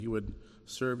He would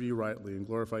serve you rightly and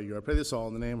glorify you. I pray this all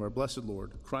in the name of our blessed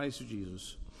Lord, Christ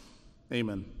Jesus.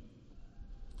 Amen.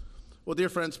 Well, dear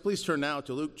friends, please turn now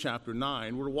to Luke chapter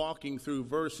 9. We're walking through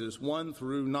verses 1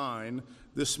 through 9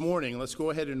 this morning. Let's go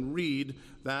ahead and read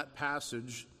that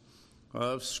passage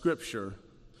of Scripture.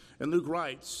 And Luke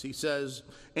writes, he says,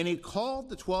 "And he called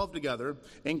the 12 together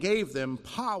and gave them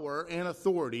power and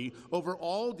authority over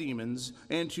all demons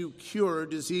and to cure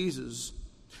diseases.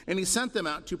 And he sent them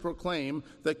out to proclaim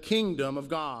the kingdom of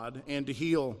God and to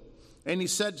heal. And he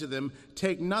said to them,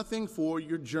 take nothing for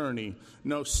your journey,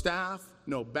 no staff,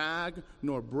 no bag,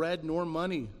 nor bread, nor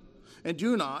money. And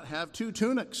do not have 2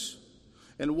 tunics.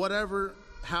 And whatever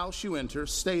house you enter,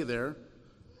 stay there,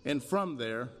 and from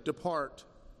there depart.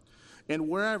 And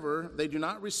wherever they do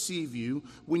not receive you,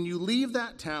 when you leave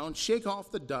that town, shake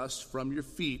off the dust from your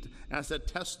feet as a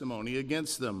testimony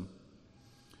against them."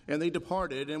 And they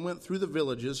departed and went through the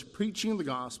villages, preaching the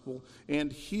gospel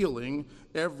and healing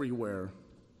everywhere.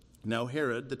 Now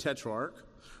Herod the Tetrarch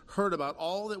heard about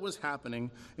all that was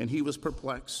happening, and he was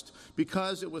perplexed,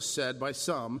 because it was said by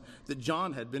some that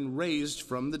John had been raised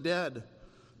from the dead,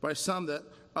 by some that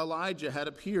Elijah had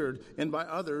appeared, and by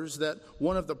others that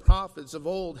one of the prophets of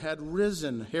old had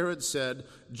risen. Herod said,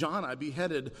 "John I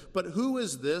beheaded, but who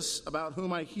is this about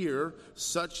whom I hear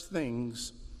such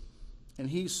things?"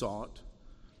 And he sought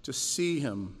to see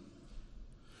him.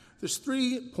 There's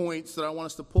 3 points that I want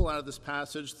us to pull out of this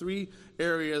passage, 3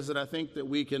 areas that I think that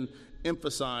we can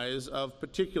emphasize of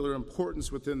particular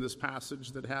importance within this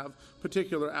passage that have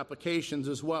particular applications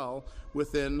as well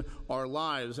within our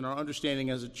lives and our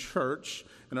understanding as a church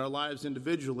and our lives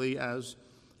individually as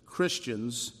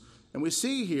Christians. And we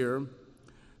see here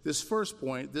this first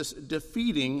point, this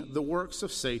defeating the works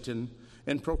of Satan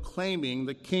and proclaiming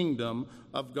the kingdom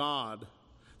of God.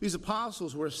 These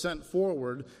apostles were sent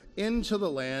forward into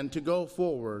the land to go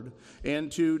forward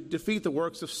and to defeat the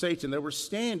works of Satan. They were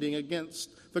standing against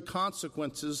the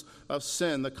consequences of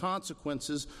sin, the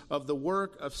consequences of the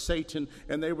work of Satan,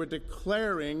 and they were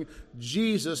declaring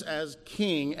Jesus as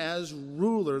king, as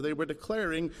ruler. They were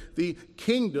declaring the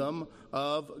kingdom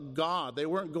of God. They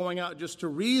weren't going out just to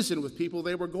reason with people.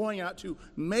 They were going out to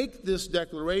make this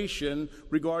declaration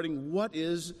regarding what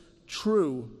is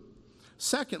true.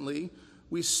 Secondly,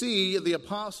 we see the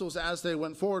apostles as they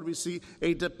went forward, we see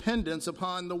a dependence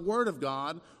upon the word of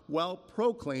God while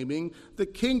proclaiming the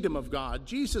kingdom of God.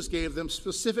 Jesus gave them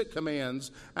specific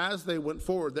commands as they went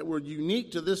forward that were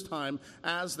unique to this time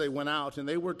as they went out, and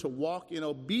they were to walk in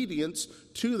obedience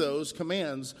to those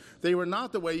commands. They were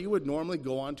not the way you would normally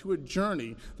go on to a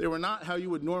journey. They were not how you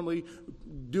would normally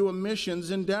do a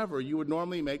missions endeavor. You would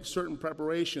normally make certain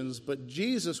preparations, but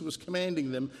Jesus was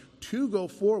commanding them to go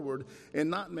forward and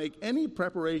not make any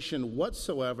preparation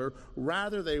whatsoever.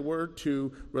 Rather, they were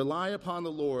to rely upon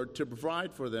the Lord to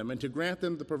provide for them and to grant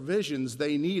them the provisions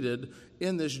they needed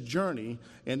in this journey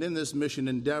and in this mission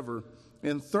endeavor.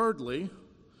 And thirdly,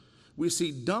 we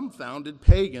see dumbfounded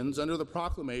pagans under the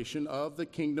proclamation of the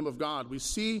kingdom of God. We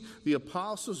see the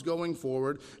apostles going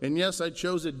forward, and yes, I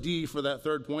chose a D for that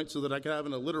third point so that I could have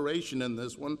an alliteration in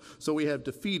this one. So we have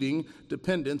defeating,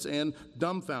 dependence, and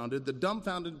dumbfounded. The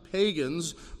dumbfounded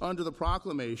pagans under the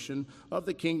proclamation of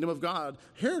the kingdom of God.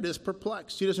 Herod is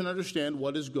perplexed. He doesn't understand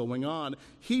what is going on.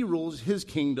 He rules his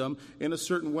kingdom in a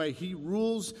certain way. He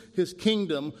rules his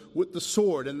kingdom with the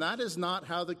sword, and that is not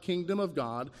how the kingdom of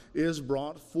God is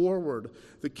brought forward.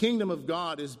 The kingdom of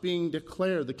God is being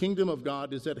declared. The kingdom of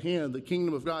God is at hand. The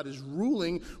kingdom of God is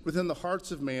ruling within the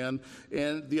hearts of man,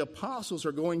 and the apostles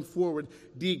are going forward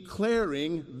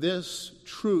declaring this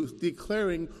truth,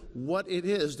 declaring what it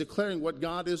is, declaring what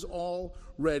God is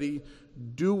already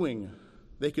doing.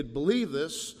 They could believe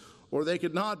this or they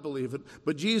could not believe it,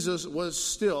 but Jesus was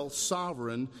still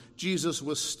sovereign. Jesus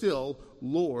was still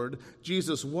Lord.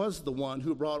 Jesus was the one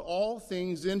who brought all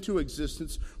things into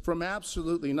existence from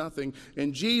absolutely nothing,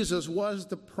 and Jesus was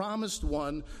the promised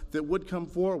one that would come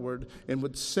forward and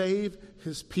would save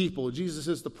his people. Jesus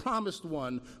is the promised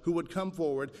one who would come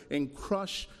forward and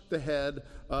crush the head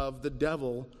of the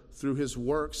devil through his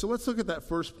work. So let's look at that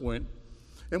first point,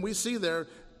 and we see there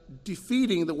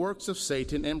defeating the works of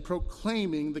Satan and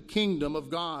proclaiming the kingdom of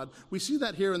God. We see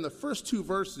that here in the first 2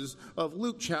 verses of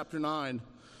Luke chapter 9.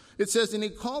 It says, "And he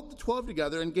called the 12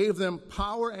 together and gave them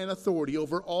power and authority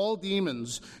over all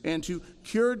demons and to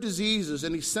cure diseases.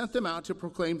 And he sent them out to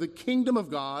proclaim the kingdom of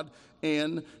God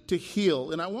and to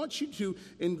heal. And I want you to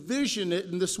envision it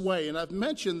in this way. And I've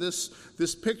mentioned this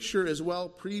picture as well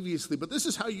previously, but this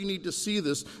is how you need to see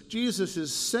this. Jesus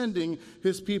is sending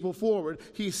his people forward.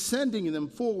 He's sending them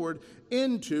forward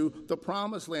into the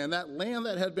promised land, that land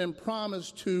that had been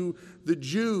promised to the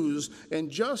Jews.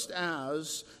 And just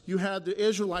as you had the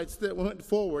Israelites that went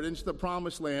forward into the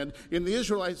promised land, and the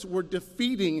Israelites were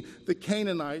defeating the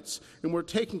Canaanites and were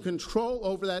taking control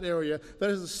over that area, that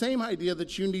is the same idea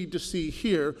that you need to see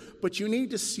here, but you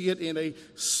need to see it in a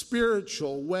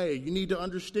spiritual way. You need to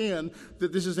understand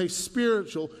that this is a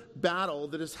spiritual battle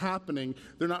that is happening.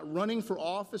 They're not running for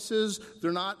offices.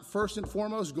 They're not first and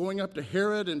foremost going up to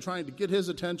Herod and trying to get his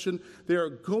attention. They are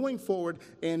going forward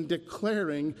and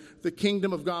declaring the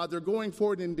kingdom of God. They're going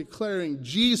forward and declaring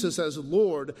Jesus as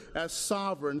Lord, as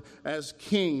sovereign, as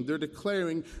King. They're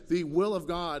declaring the will of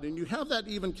God. And you have that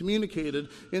even communicated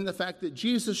in the fact that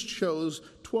Jesus chose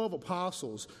 12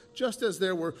 apostles. Just as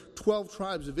there were 12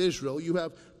 tribes of Israel, you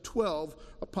have 12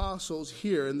 apostles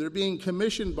here, and they're being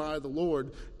commissioned by the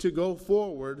Lord to go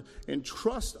forward and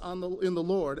trust in the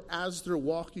Lord as they're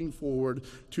walking forward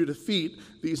to defeat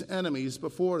these enemies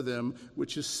before them,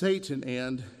 which is Satan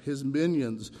and his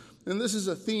minions. And this is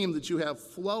a theme that you have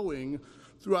flowing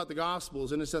throughout the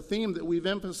Gospels, and it's a theme that we've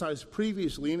emphasized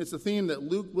previously, and it's a theme that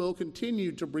Luke will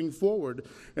continue to bring forward,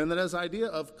 and that is idea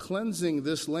of cleansing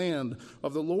this land,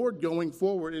 of the Lord going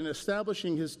forward and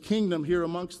establishing his kingdom here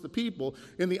amongst the people.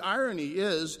 And the irony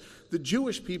is the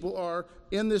Jewish people are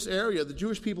in this area. The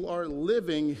Jewish people are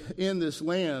living in this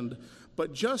land.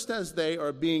 But just as they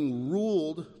are being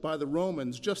ruled by the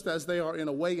Romans, just as they are in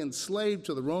a way enslaved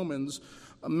to the Romans,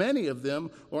 many of them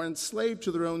are enslaved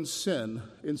to their own sin.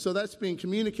 And so that's being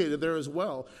communicated there as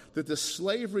well, that the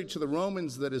slavery to the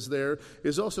Romans that is there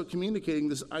is also communicating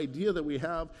this idea that we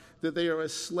have that they are a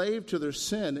slave to their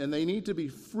sin and they need to be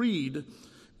freed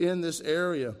in this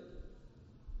area.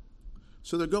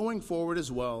 So they're going forward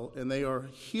as well, and they are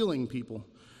healing people.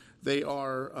 They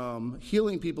are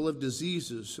healing people of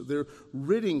diseases. They're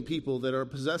ridding people that are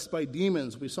possessed by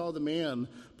demons. We saw the man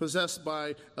possessed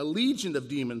by a legion of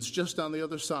demons just on the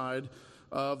other side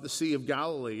of the Sea of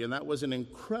Galilee. And that was an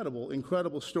incredible,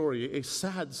 incredible story, a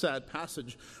sad, sad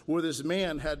passage where this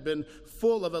man had been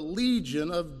full of a legion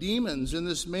of demons. And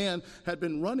this man had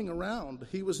been running around.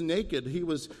 He was naked. He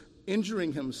was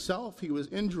injuring himself. He was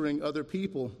injuring other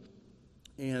people.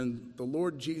 And the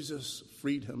Lord Jesus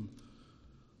freed him.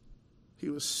 He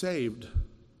was saved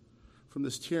from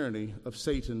this tyranny of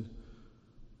Satan.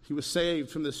 He was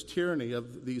saved from this tyranny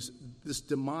of this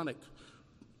demonic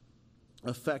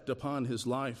effect upon his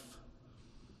life.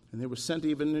 And they were sent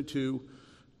even into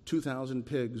 2,000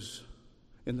 pigs.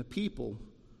 And the people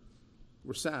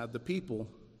were sad. The people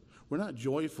were not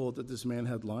joyful that this man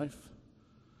had life.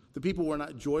 The people were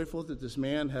not joyful that this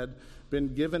man had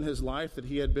been given his life, that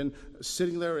he had been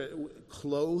sitting there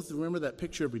clothed. Remember that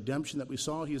picture of redemption that we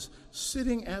saw? He's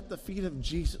sitting at the feet of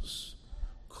Jesus,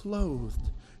 clothed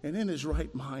and in his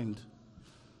right mind.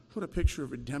 What a picture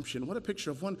of redemption. What a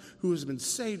picture of one who has been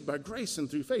saved by grace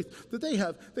and through faith. That they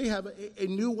have a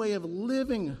new way of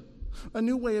living, a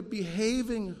new way of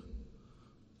behaving,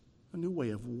 a new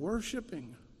way of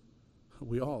worshiping.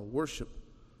 We all worship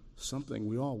something.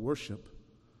 We all worship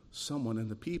someone, and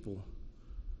the people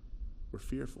were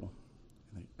fearful,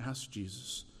 and they asked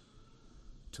Jesus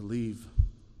to leave.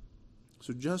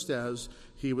 So just as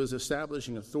he was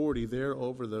establishing authority there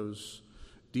over those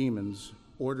demons,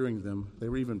 ordering them, they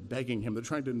were even begging him. They're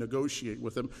trying to negotiate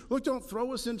with him. Look, don't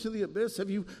throw us into the abyss. Have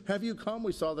you come?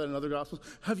 We saw that in other Gospels.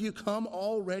 Have you come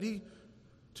already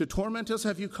to torment us?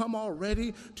 Have you come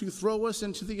already to throw us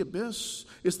into the abyss?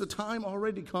 Is the time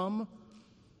already come?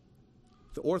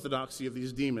 The orthodoxy of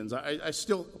these demons. I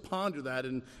still ponder that,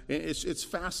 and it's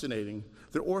fascinating.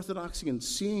 Their orthodoxy in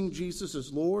seeing Jesus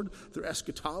as Lord, their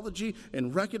eschatology,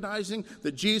 and recognizing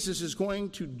that Jesus is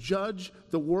going to judge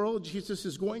the world. Jesus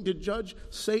is going to judge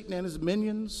Satan and his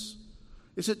minions.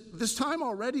 Is it this time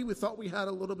already? We thought we had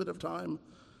a little bit of time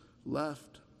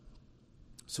left.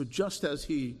 So just as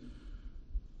he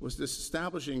was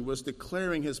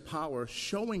declaring his power,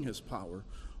 showing his power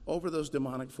over those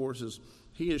demonic forces,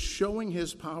 he is showing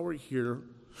his power here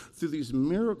through these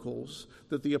miracles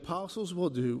that the apostles will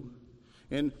do,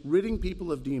 and ridding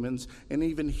people of demons and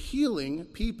even healing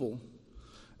people.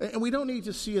 And we don't need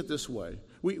to see it this way.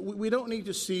 We don't need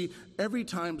to see every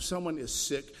time someone is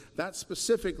sick, that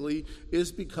specifically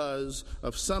is because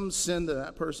of some sin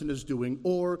that person is doing,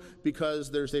 or because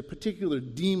there's a particular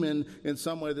demon in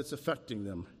some way that's affecting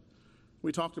them.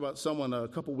 We talked about someone a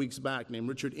couple weeks back named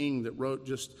Richard Ng that wrote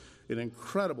just an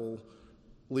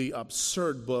incredibly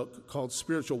absurd book called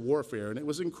Spiritual Warfare, and it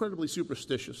was incredibly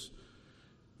superstitious.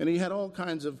 And he had all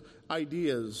kinds of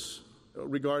ideas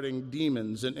regarding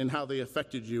demons and how they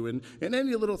affected you. And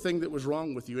any little thing that was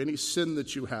wrong with you, any sin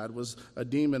that you had was a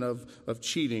demon of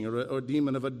cheating or a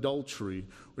demon of adultery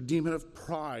or a demon of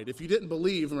pride. If you didn't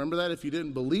believe, remember that? If you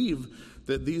didn't believe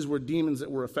that these were demons that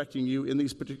were affecting you in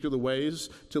these particular ways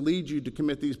to lead you to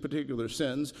commit these particular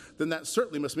sins, then that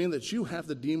certainly must mean that you have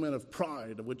the demon of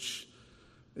pride, which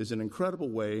is an incredible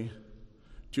way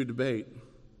to debate.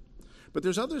 But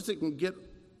there's others that can get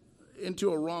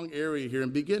into a wrong area here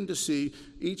and begin to see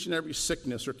each and every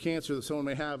sickness or cancer that someone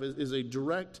may have is a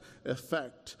direct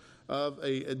effect of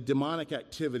a demonic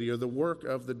activity or the work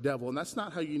of the devil. And that's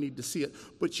not how you need to see it.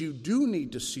 But you do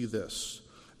need to see this.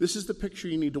 This is the picture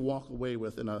you need to walk away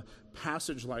with in a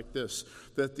passage like this,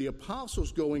 that the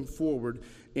apostles going forward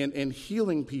and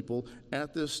healing people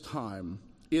at this time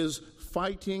is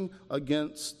fighting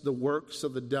against the works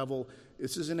of the devil.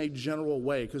 This is in a general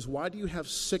way. Because why do you have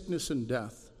sickness and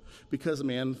death? Because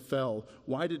man fell.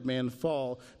 Why did man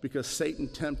fall? Because Satan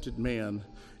tempted man,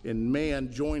 and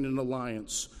man joined an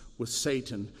alliance with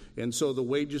Satan. And so the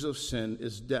wages of sin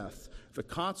is death. The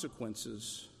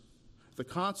consequences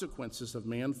of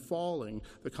man falling,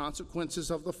 the consequences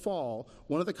of the fall,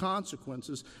 one of the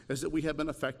consequences is that we have been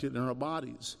affected in our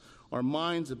bodies. Our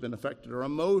minds have been affected. Our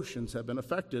emotions have been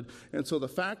affected. And so the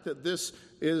fact that this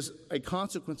is a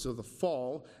consequence of the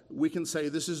fall, we can say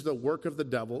this is the work of the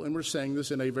devil, and we're saying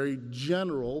this in a very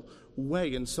general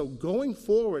way. And so going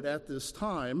forward at this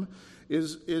time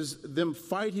is them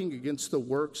fighting against the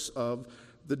works of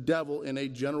the devil in a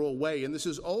general way. And this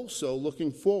is also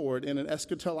looking forward in an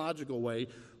eschatological way,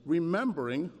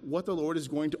 remembering what the Lord is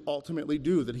going to ultimately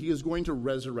do, that he is going to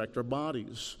resurrect our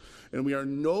bodies. And we are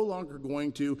no longer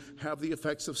going to have the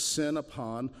effects of sin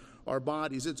upon our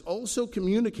bodies. It's also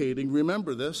communicating,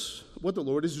 remember this, what the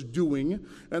Lord is doing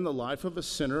in the life of a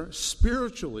sinner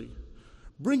spiritually,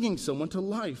 bringing someone to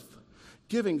life,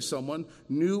 giving someone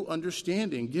new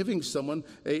understanding, giving someone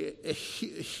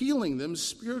healing them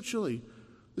spiritually.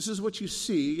 This is what you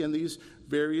see in these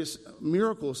various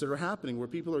miracles that are happening, where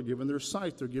people are given their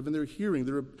sight, they're given their hearing,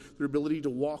 their ability to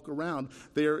walk around.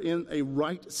 They are in a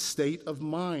right state of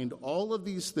mind. All of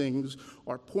these things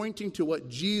are pointing to what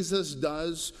Jesus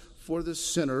does for the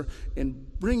sinner in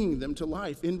bringing them to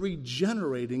life, in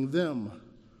regenerating them.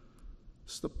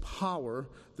 It's the power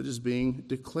that is being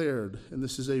declared. And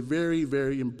this is a very,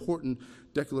 very important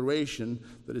declaration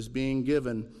that is being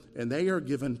given. And they are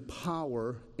given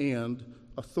power and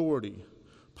authority.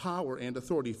 Power and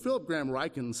authority. Philip Graham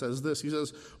Ryken says this. He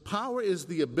says, power is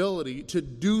the ability to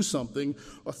do something.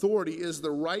 Authority is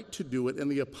the right to do it. And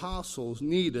the apostles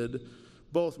needed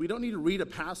both. We don't need to read a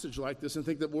passage like this and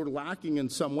think that we're lacking in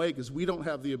some way because we don't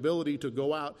have the ability to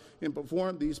go out and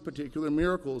perform these particular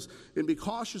miracles. And be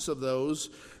cautious of those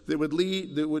that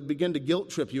would begin to guilt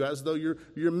trip you as though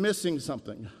you're missing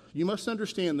something. You must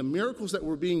understand the miracles that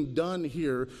were being done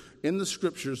here in the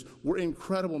scriptures were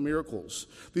incredible miracles.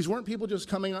 These weren't people just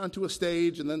coming onto a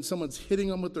stage and then someone's hitting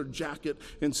them with their jacket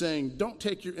and saying, don't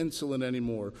take your insulin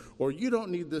anymore, or you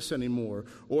don't need this anymore,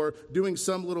 or doing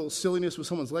some little silliness with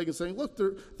someone's leg and saying, look,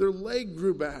 their leg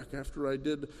grew back after I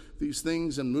did these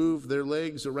things and moved their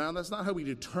legs around. That's not how we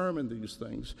determine these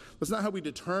things. That's not how we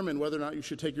determine whether or not you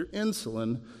should take your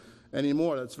insulin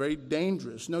anymore. That's very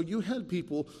dangerous. No, you had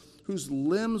people whose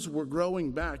limbs were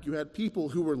growing back. You had people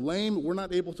who were lame, were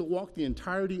not able to walk the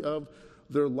entirety of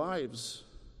their lives.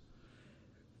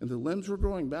 And the limbs were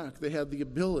growing back. They had the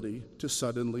ability to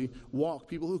suddenly walk.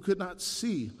 People who could not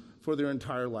see for their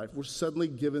entire life were suddenly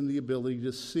given the ability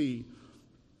to see.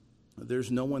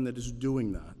 There's no one that is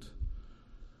doing that.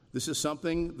 This is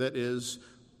something that is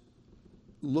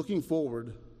looking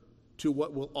forward to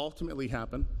what will ultimately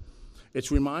happen. It's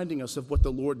reminding us of what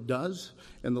the Lord does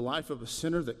in the life of a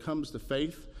sinner that comes to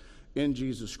faith in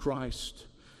Jesus Christ.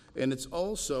 And it's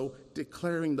also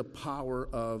declaring the power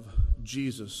of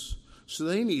Jesus. So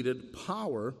they needed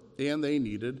power and they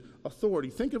needed authority.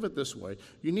 Think of it this way.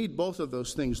 You need both of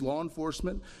those things. Law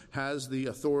enforcement has the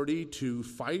authority to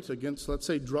fight against, let's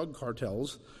say, drug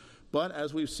cartels. But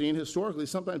as we've seen historically,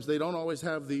 sometimes they don't always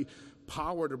have the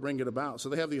power to bring it about. So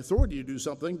they have the authority to do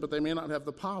something, but they may not have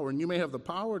the power. And you may have the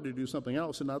power to do something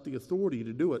else and not the authority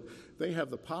to do it. They have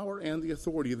the power and the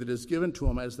authority that is given to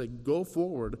them as they go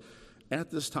forward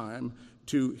at this time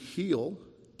to heal,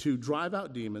 to drive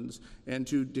out demons, and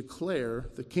to declare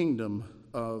the kingdom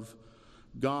of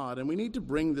God. And we need to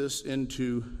bring this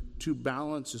into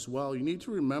balance as well. You need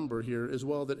to remember here as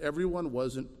well that everyone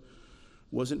wasn't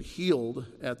healed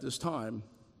at this time.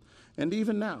 And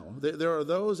even now, there are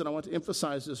those, and I want to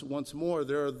emphasize this once more,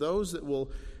 there are those that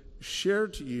will share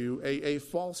to you a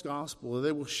false gospel.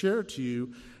 They will share to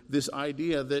you this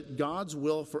idea that God's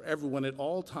will for everyone at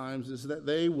all times is that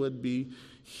they would be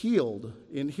healed.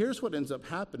 And here's what ends up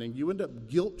happening. You end up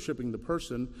guilt-tripping the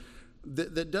person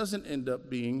that doesn't end up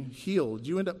being healed.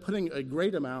 You end up putting a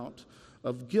great amount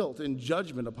of guilt and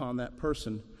judgment upon that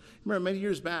person. Remember, many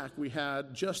years back, we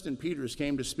had Justin Peters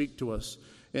came to speak to us.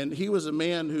 And he was a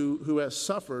man who has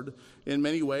suffered in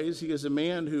many ways. He is a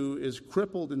man who is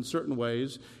crippled in certain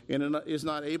ways and is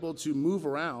not able to move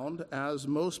around as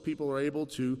most people are able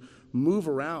to move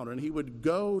around. And he would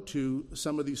go to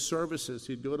some of these services.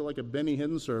 He'd go to like a Benny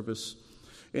Hinn service.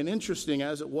 And interesting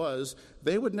as it was,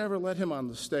 they would never let him on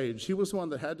the stage. He was the one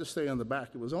that had to stay on the back.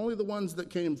 It was only the ones that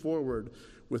came forward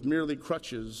with merely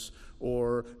crutches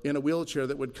or in a wheelchair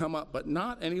that would come up, but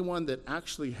not anyone that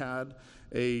actually had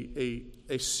a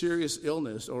serious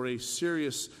illness or a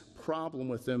serious problem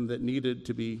with them that needed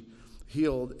to be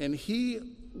healed. And he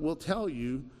will tell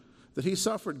you that he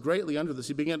suffered greatly under this.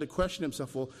 He began to question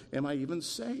himself, well, am I even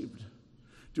saved?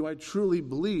 Do I truly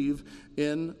believe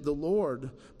in the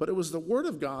Lord? But it was the Word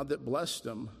of God that blessed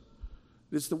him.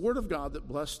 It's the Word of God that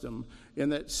blessed him,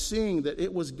 and that seeing that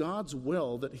it was God's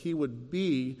will that he would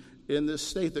be in this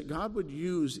state, that God would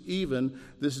use even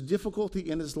this difficulty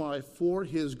in his life for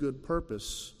his good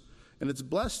purpose. And it's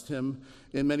blessed him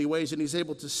in many ways, and he's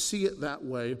able to see it that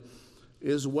way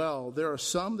as well. There are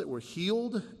some that were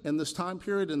healed in this time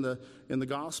period in the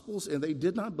Gospels, and they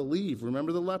did not believe.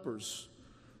 Remember the lepers.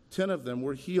 10 of them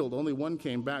were healed. Only one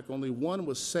came back. Only one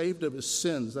was saved of his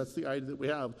sins. That's the idea that we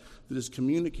have that is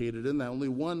communicated in that. Only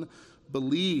one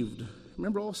believed.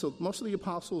 Remember also, most of the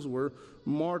apostles were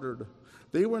martyred.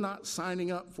 They were not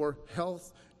signing up for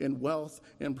health and wealth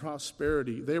and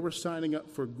prosperity. They were signing up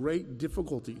for great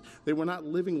difficulty. They were not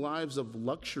living lives of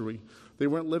luxury. They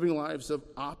weren't living lives of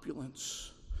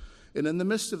opulence. And in the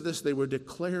midst of this, they were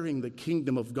declaring the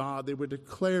kingdom of God. They were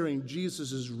declaring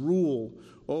Jesus' rule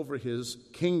over his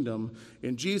kingdom.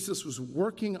 And Jesus was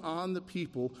working on the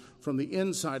people from the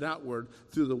inside outward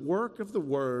through the work of the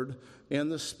Word and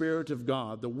the Spirit of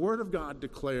God. The Word of God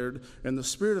declared and the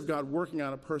Spirit of God working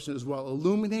on a person as well,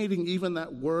 illuminating even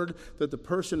that Word that the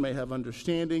person may have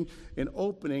understanding and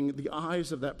opening the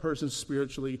eyes of that person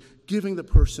spiritually, giving the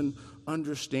person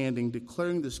understanding,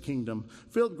 declaring this kingdom.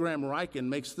 Philip Graham Ryken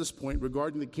makes this point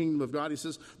regarding the kingdom of God. He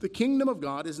says, the kingdom of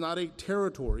God is not a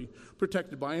territory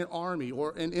protected by an army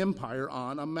or an empire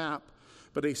on a map,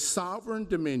 but a sovereign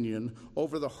dominion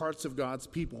over the hearts of God's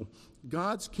people.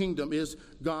 God's kingdom is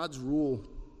God's rule,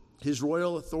 his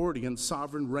royal authority and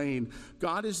sovereign reign.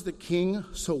 God is the king,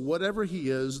 so whatever he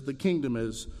is, the kingdom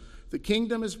is. The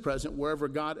kingdom is present wherever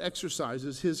God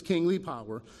exercises his kingly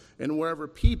power and wherever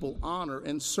people honor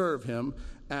and serve him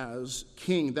as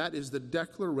king. That is the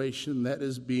declaration that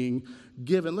is being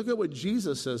given. Look at what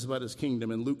Jesus says about his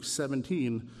kingdom in Luke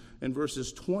 17 and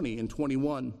verses 20 and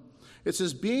 21. It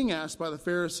says, being asked by the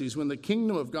Pharisees when the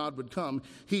kingdom of God would come,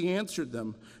 he answered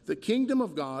them, the kingdom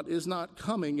of God is not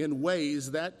coming in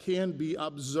ways that can be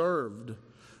observed,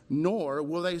 nor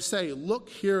will they say, look,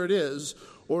 here it is,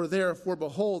 or therefore,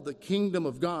 behold, the kingdom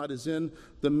of God is in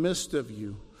the midst of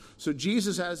you. So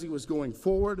Jesus, as he was going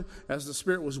forward, as the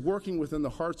Spirit was working within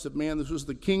the hearts of man, this was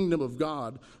the kingdom of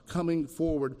God coming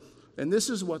forward. And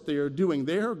this is what they are doing.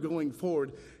 They are going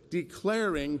forward,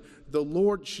 declaring the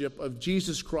lordship of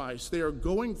Jesus Christ. They are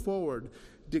going forward,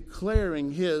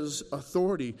 declaring his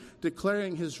authority,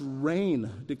 declaring his reign,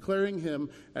 declaring him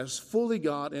as fully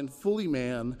God and fully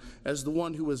man, as the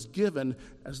one who was given,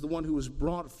 as the one who was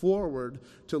brought forward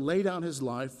to lay down his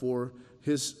life for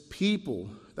his people.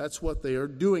 That's what they are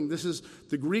doing. This is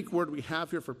the Greek word we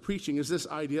have here for preaching, is this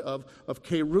idea of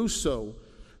kerusso.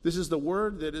 This is the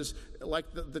word that is like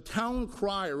the town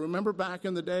crier. Remember back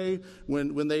in the day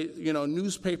when they,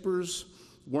 newspapers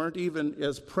weren't even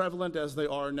as prevalent as they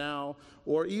are now,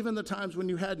 or even the times when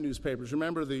you had newspapers.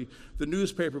 Remember the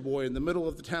newspaper boy in the middle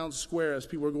of the town square as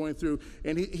people were going through,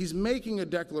 and he's making a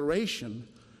declaration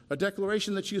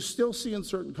that you still see in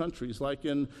certain countries, like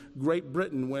in Great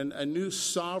Britain when a new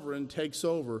sovereign takes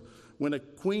over. When a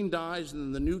queen dies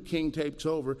and the new king takes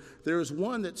over, there is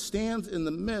one that stands in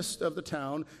the midst of the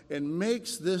town and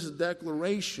makes this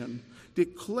declaration,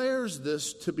 declares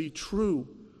this to be true.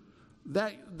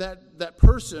 That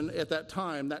person at that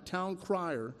time, that town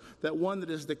crier, that one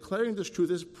that is declaring this truth,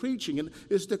 is preaching and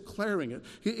is declaring it.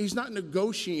 He's not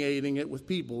negotiating it with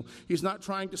people. He's not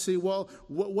trying to say, well,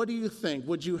 what do you think?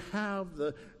 Would you have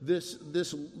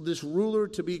this ruler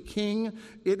to be king?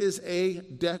 It is a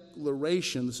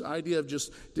declaration, this idea of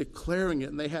just declaring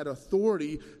it. And they had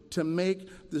authority to make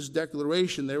this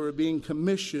declaration. They were being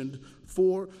commissioned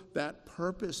for that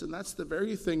purpose. And that's the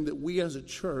very thing that we as a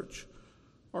church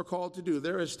are called to do.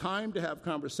 There is time to have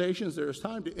conversations. There is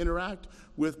time to interact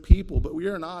with people, but we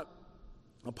are not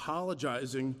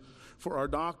apologizing for our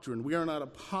doctrine. We are not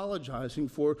apologizing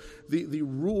for the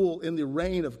rule and the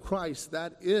reign of Christ.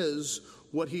 That is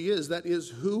what he is. That is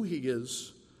who he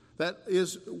is. That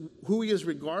is who he is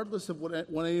regardless of what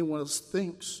anyone else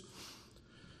thinks.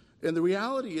 And the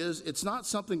reality is, it's not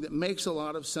something that makes a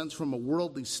lot of sense from a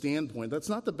worldly standpoint. That's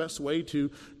not the best way to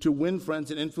win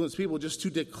friends and influence people, just to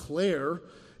declare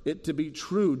it to be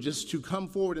true, just to come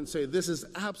forward and say, this is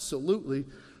absolutely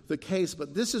the case.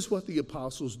 But this is what the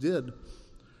apostles did.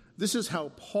 This is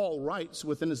how Paul writes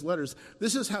within his letters.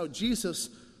 This is how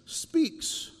Jesus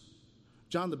speaks.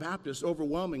 John the Baptist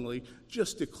overwhelmingly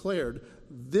just declared,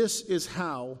 this is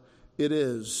how it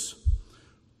is.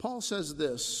 Paul says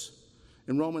this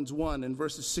in Romans 1 in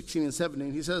verses 16 and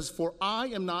 17. He says, for I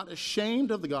am not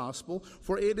ashamed of the gospel,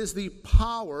 for it is the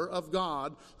power of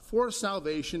God for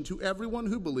salvation to everyone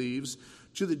who believes,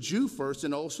 to the Jew first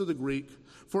and also the Greek.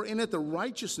 For in it the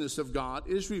righteousness of God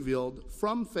is revealed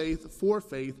from faith for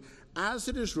faith, as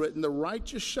it is written, the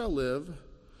righteous shall live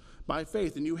by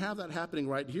faith. And you have that happening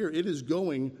right here. It is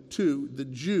going to the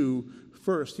Jew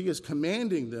first. He is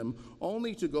commanding them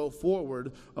only to go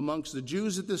forward amongst the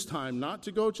Jews at this time, not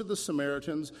to go to the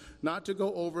Samaritans, not to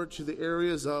go over to the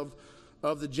areas of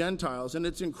the Gentiles. And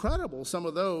it's incredible, some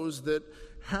of those that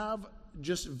have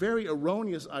just very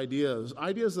erroneous ideas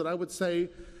that I would say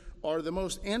are the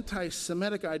most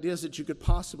anti-Semitic ideas that you could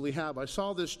possibly have. I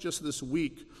saw this just this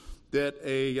week, that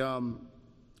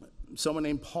someone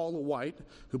named Paula White,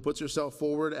 who puts herself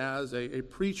forward as a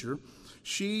preacher,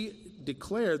 she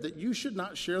declared that you should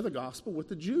not share the gospel with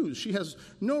the Jews. She has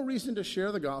no reason to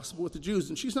share the gospel with the Jews,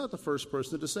 and she's not the first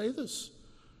person to say this.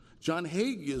 John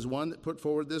Hagee is one that put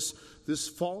forward this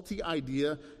faulty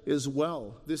idea as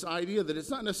well. This idea that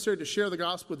it's not necessary to share the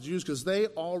gospel with the Jews because they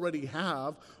already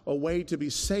have a way to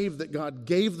be saved that God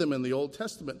gave them in the Old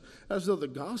Testament, as though the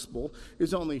gospel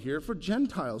is only here for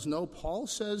Gentiles. No, Paul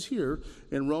says here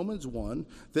in Romans 1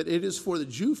 that it is for the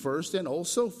Jew first and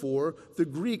also for the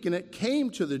Greek, and it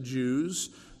came to the Jews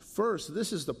first.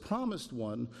 This is the promised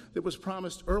one that was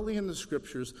promised early in the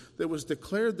scriptures, that was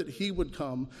declared that he would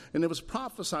come, and it was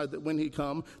prophesied that when he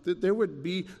come, that there would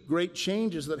be great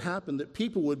changes that happened, that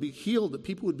people would be healed, that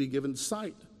people would be given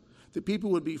sight, that people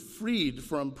would be freed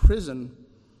from prison.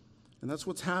 And that's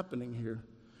what's happening here.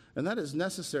 And that is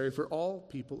necessary for all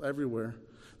people everywhere.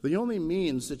 The only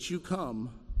means that you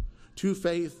come to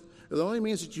faith, the only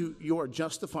means that you are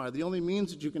justified, the only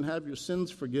means that you can have your sins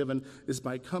forgiven is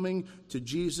by coming to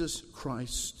Jesus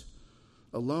Christ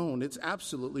alone. It's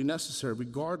absolutely necessary,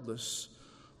 regardless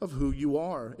of who you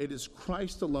are. It is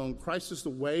Christ alone. Christ is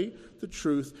the way, the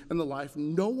truth, and the life.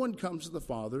 No one comes to the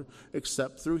Father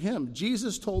except through him.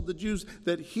 Jesus told the Jews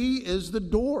that he is the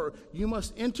door. You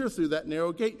must enter through that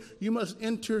narrow gate. You must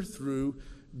enter through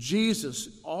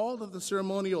Jesus. All of the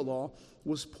ceremonial law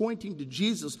was pointing to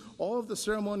Jesus. All of the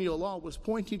ceremonial law was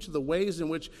pointing to the ways in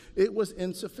which it was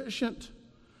insufficient,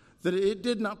 that it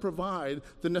did not provide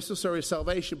the necessary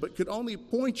salvation, but could only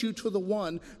point you to the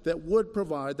one that would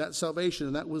provide that salvation,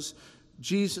 and that was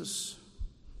Jesus.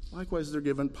 Likewise, they're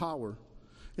given power.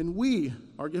 And we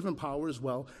are given power as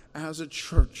well as a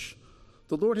church.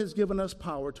 The Lord has given us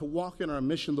power to walk in our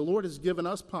mission. The Lord has given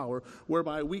us power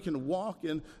whereby we can walk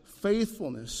in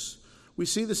faithfulness. We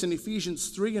see this in Ephesians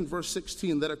 3 and verse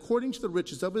 16, that according to the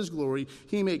riches of his glory,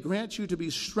 he may grant you to be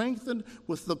strengthened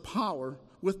with power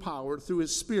through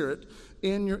his Spirit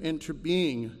in your inner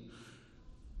being.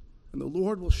 And the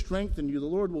Lord will strengthen you. The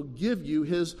Lord will give you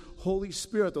his Holy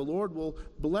Spirit. The Lord will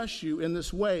bless you in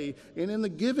this way. And in the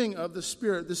giving of the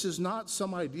Spirit, this is not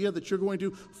some idea that you're going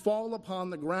to fall upon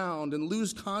the ground and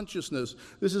lose consciousness.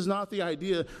 This is not the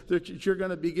idea that you're going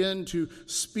to begin to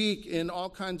speak in all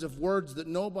kinds of words that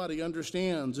nobody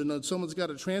understands and that someone's got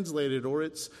to translate it, or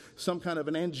it's some kind of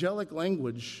an angelic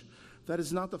language. That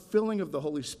is not the filling of the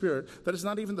Holy Spirit. That is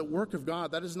not even the work of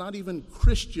God. That is not even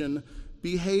Christian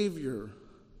behavior.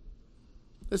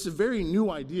 It's a very new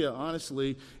idea,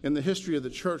 honestly, in the history of the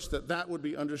church, that would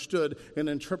be understood and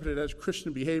interpreted as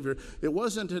Christian behavior. It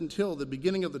wasn't until the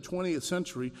beginning of the 20th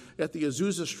century at the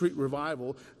Azusa Street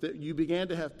Revival that you began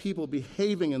to have people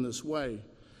behaving in this way.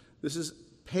 This is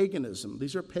paganism.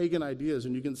 These are pagan ideas,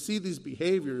 and you can see these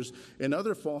behaviors in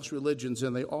other false religions,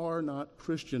 and they are not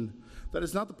Christian. That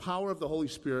is not the power of the Holy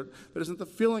Spirit. That isn't the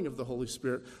filling of the Holy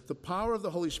Spirit. The power of the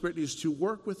Holy Spirit is to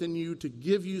work within you to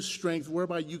give you strength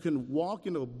whereby you can walk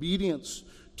in obedience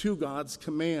to God's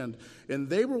command. And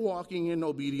they were walking in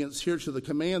obedience here to the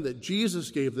command that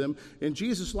Jesus gave them. And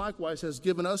Jesus likewise has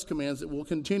given us commands that we'll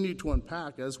continue to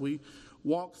unpack as we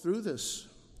walk through this.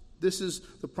 This is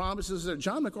the promises there.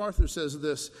 John MacArthur says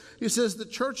this. He says the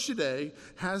church today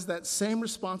has that same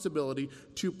responsibility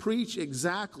to preach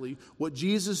exactly what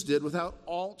Jesus did without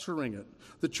altering it.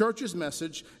 The church's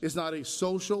message is not a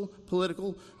social,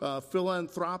 political,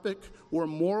 philanthropic, or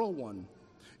moral one.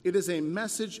 It is a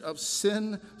message of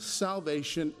sin,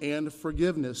 salvation, and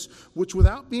forgiveness, which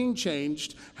without being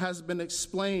changed has been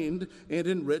explained and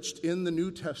enriched in the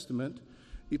New Testament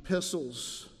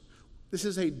epistles. This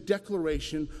is a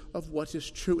declaration of what is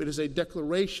true. It is a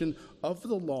declaration of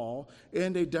the law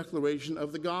and a declaration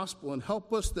of the gospel. And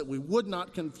help us that we would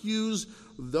not confuse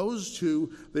those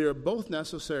two. They are both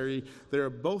necessary. They are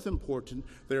both important.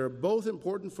 They are both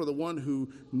important for the one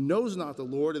who knows not the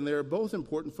Lord, and they are both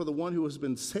important for the one who has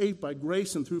been saved by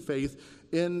grace and through faith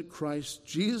in Christ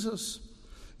Jesus.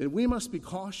 And we must be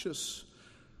cautious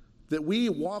that we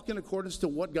walk in accordance to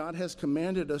what God has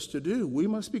commanded us to do. We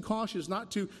must be cautious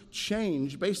not to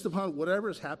change based upon whatever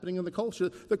is happening in the culture.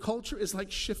 The culture is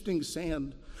like shifting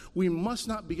sand. We must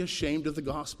not be ashamed of the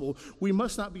gospel. We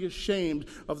must not be ashamed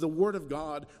of the word of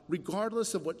God,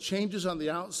 regardless of what changes on the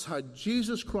outside.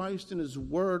 Jesus Christ and his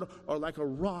word are like a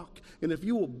rock. And if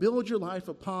you will build your life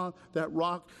upon that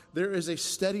rock, there is a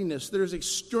steadiness, there is a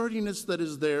sturdiness that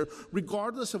is there.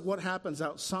 Regardless of what happens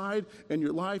outside in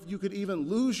your life, you could even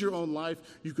lose your own life.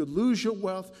 You could lose your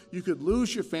wealth. You could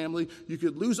lose your family. You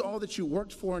could lose all that you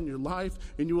worked for in your life,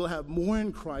 and you will have more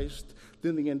in Christ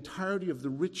than the entirety of the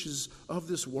riches of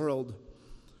this world.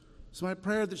 So my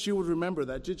prayer that you would remember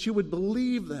that you would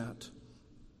believe that.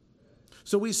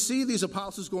 So we see these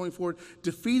apostles going forward,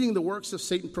 defeating the works of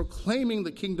Satan, proclaiming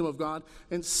the kingdom of God.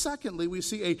 And secondly, we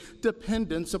see a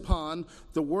dependence upon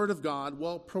the word of God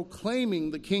while proclaiming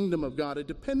the kingdom of God. A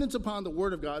dependence upon the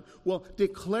word of God while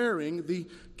declaring the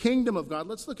kingdom of God.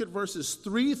 Let's look at verses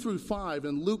 3 through 5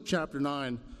 in Luke chapter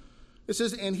 9. It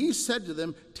says, and he said to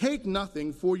them, take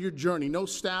nothing for your journey, no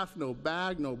staff, no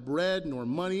bag, no bread, nor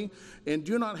money, and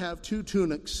do not have 2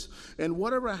 tunics. And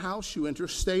whatever house you enter,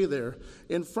 stay there,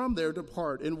 and from there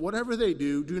depart. And whatever they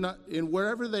do,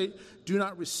 wherever they do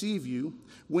not receive you,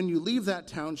 when you leave that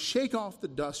town, shake off the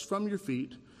dust from your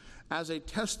feet as a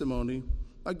testimony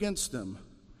against them.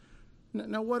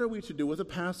 Now, what are we to do with a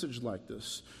passage like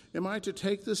this? Am I to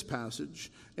take this passage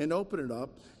and open it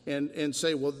up and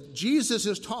say, well, Jesus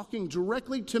is talking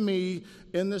directly to me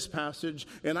in this passage,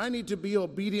 and I need to be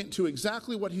obedient to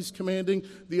exactly what he's commanding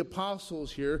the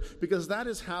apostles here, because that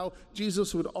is how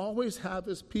Jesus would always have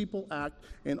his people act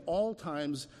in all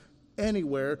times,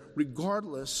 anywhere,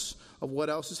 regardless of what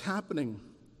else is happening?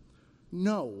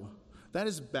 No. That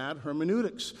is bad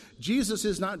hermeneutics. Jesus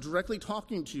is not directly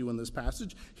talking to you in this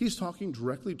passage. He's talking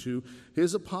directly to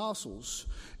his apostles.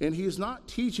 And he is not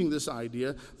teaching this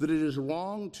idea that it is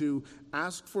wrong to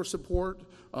ask for support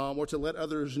or to let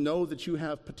others know that you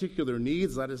have particular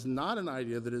needs. That is not an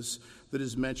idea that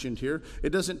is mentioned here.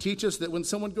 It doesn't teach us that when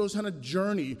someone goes on a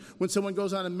journey, when someone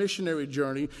goes on a missionary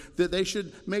journey, that they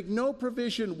should make no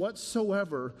provision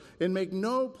whatsoever and make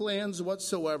no plans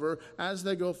whatsoever as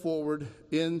they go forward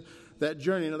in that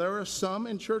journey. Now, there are some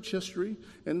in church history,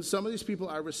 and some of these people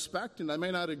I respect, and I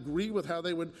may not agree with how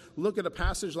they would look at a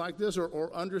passage like this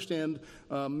or understand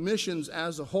missions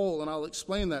as a whole, and I'll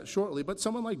explain that shortly. But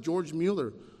someone like George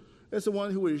Mueller is the one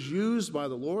who was used by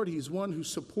the Lord. He's one who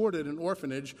supported an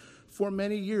orphanage for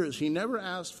many years. He never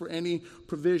asked for any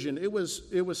provision. It was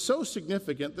so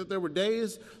significant that there were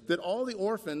days that all the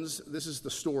orphans, this is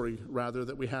the story, rather,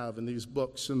 that we have in these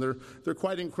books, and they're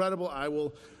quite incredible,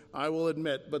 I will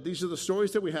admit, but these are the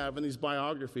stories that we have in these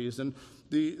biographies. And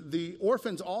the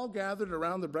orphans all gathered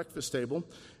around the breakfast table,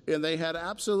 and they had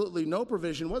absolutely no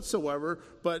provision whatsoever,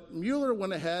 but Mueller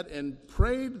went ahead and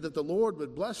prayed that the Lord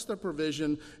would bless the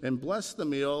provision and bless the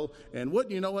meal. And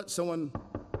wouldn't you know it, someone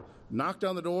knocked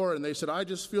on the door, and they said, I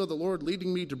just feel the Lord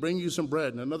leading me to bring you some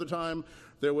bread. And another time,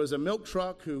 there was a milk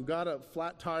truck who got a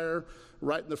flat tire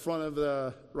right in the front of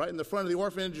the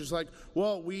orphanage. It's like,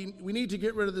 well, we need to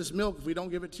get rid of this milk. If we don't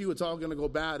give it to you, it's all going to go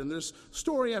bad. And there's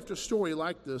story after story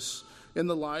like this in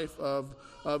the life of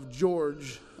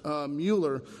George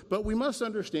Mueller. But we must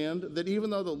understand that even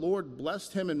though the Lord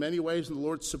blessed him in many ways and the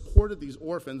Lord supported these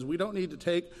orphans, we don't need to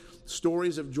take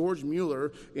stories of George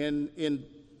Mueller and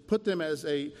put them as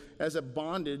a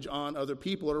bondage on other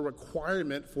people or a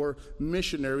requirement for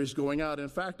missionaries going out. In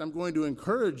fact, I'm going to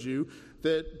encourage you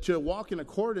that to walk in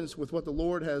accordance with what the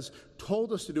Lord has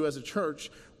told us to do as a church,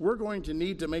 we're going to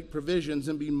need to make provisions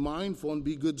and be mindful and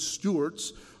be good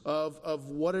stewards of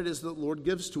what it is that the Lord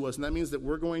gives to us. And that means that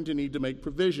we're going to need to make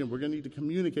provision. We're going to need to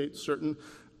communicate certain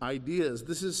ideas.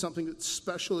 This is something that's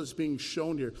special that's being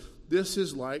shown here. This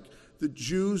is like the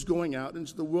Jews going out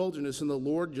into the wilderness and the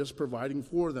Lord just providing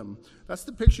for them. That's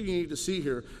the picture you need to see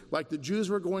here. Like the Jews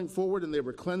were going forward and they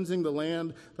were cleansing the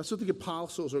land. That's what the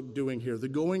apostles are doing here. They're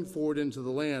going forward into the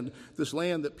land, this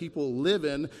land that people live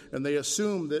in, and they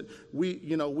assume that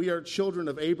we are children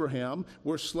of Abraham.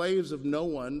 We're slaves of no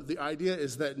one. The idea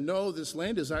is that no, this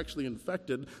land is actually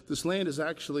infected. This land is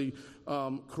actually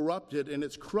corrupted, and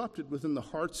it's corrupted within the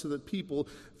hearts of the people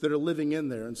that are living in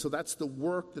there. And so that's the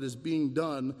work that is being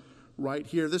done right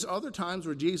here. There's other times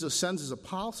where Jesus sends his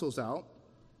apostles out,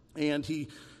 and he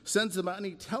sends them out and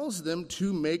he tells them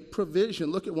to make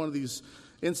provision. Look at one of these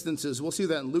instances. We'll see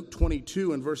that in Luke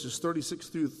 22 and verses 36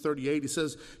 through 38.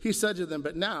 He said to them,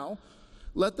 "But now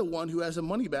let the one who has a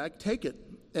money bag take it,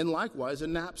 and likewise a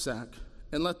knapsack.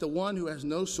 And let the one who has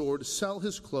no sword sell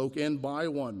his cloak and buy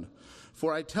one.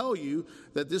 For I tell you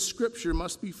that this scripture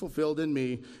must be fulfilled in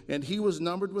me, and he was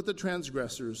numbered with the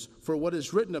transgressors. For what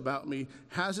is written about me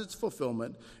has its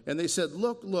fulfillment." And they said,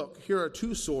 Look, here are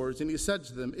 2 swords. And he said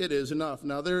to them, "It is enough."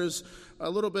 Now there is a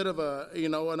little bit of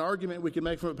an argument we can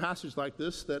make from a passage like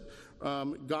this that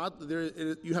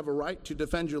you have a right to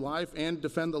defend your life and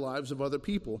defend the lives of other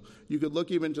people. You could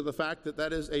look even to the fact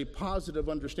that is a positive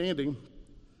understanding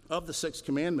of the 6th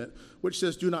commandment, which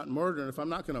says, "Do not murder." And if I'm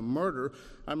not going to murder,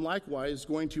 I'm likewise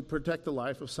going to protect the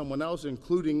life of someone else,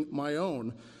 including my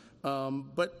own.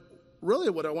 But really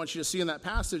what I want you to see in that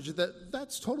passage is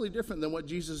that's totally different than what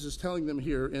Jesus is telling them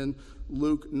here in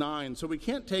Luke 9. So we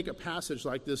can't take a passage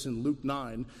like this in Luke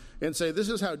 9 and say this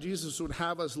is how Jesus would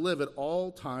have us live at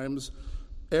all times,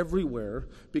 everywhere,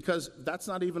 because that's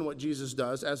not even what Jesus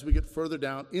does as we get further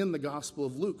down in the Gospel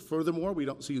of Luke. Furthermore, we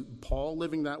don't see Paul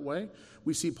living that way.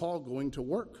 We see Paul going to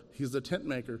work. He's the tent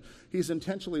maker. He's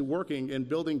intentionally working and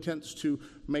building tents to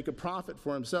make a profit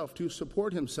for himself, to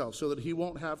support himself, so that he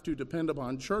won't have to depend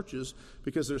upon churches,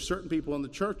 because there's certain people in the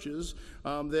churches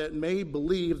that may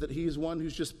believe that he's one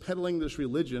who's just peddling this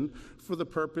religion for the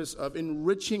purpose of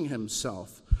enriching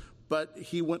himself. But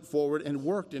he went forward and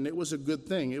worked, and it was a good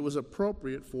thing. It was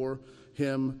appropriate for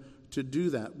him to do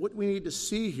that. What we need to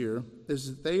see here is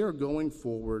that they are going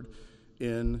forward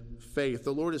in faith.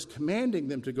 The Lord is commanding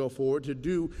them to go forward to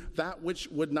do that which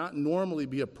would not normally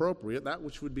be appropriate, that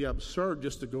which would be absurd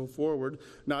just to go forward,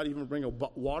 not even bring a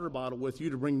water bottle with you,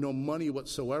 to bring no money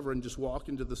whatsoever and just walk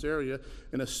into this area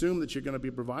and assume that you're going to be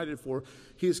provided for.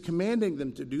 He is commanding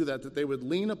them to do that they would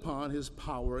lean upon his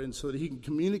power, and so that he can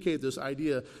communicate this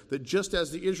idea that just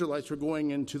as the Israelites were going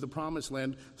into the promised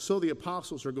land, so the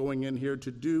apostles are going in here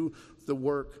to do the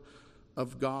work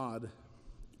of God.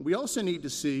 We also need to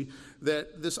see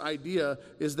that this idea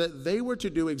is that they were to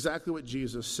do exactly what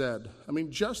Jesus said. I mean,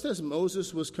 just as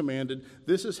Moses was commanded,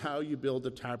 this is how you build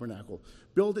a tabernacle.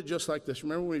 Build it just like this.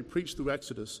 Remember when we preached through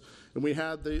Exodus and we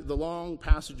had the long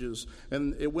passages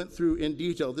and it went through in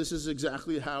detail. This is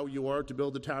exactly how you are to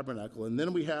build a tabernacle. And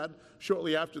then we had,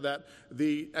 shortly after that,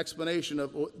 the explanation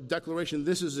of declaration.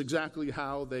 This is exactly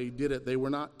how they did it. They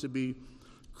were not to be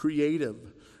creative.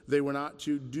 They were not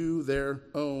to do their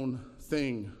own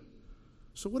thing.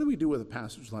 So what do we do with a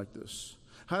passage like this?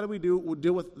 How do we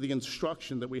deal with the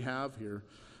instruction that we have here?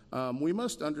 We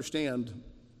must understand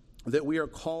that we are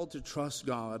called to trust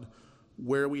God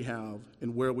where we have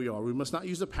and where we are. We must not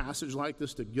use a passage like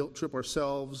this to guilt trip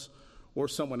ourselves or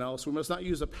someone else. We must not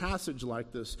use a passage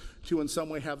like this to in some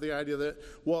way have the idea that,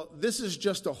 well, this is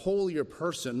just a holier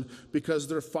person because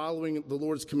they're following the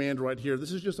Lord's command right here.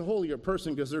 This is just a holier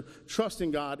person because they're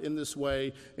trusting God in this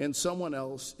way, and someone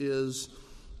else is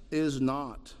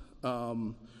not.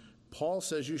 Paul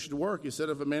says you should work. He said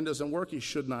if a man doesn't work, he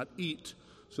should not eat.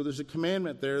 So there's a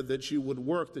commandment there that you would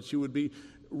work, that you would be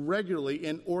regularly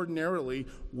and ordinarily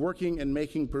working and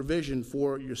making provision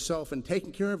for yourself and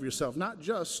taking care of yourself, not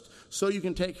just so you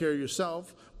can take care of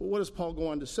yourself, but what does Paul go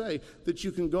on to say? That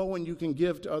you can go and you can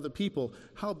give to other people.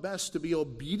 How best to be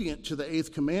obedient to the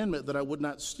 8th commandment, that I would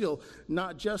not steal,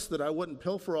 not just that I wouldn't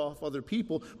pilfer off other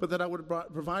people, but that I would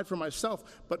provide for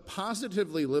myself, but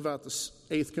positively live out the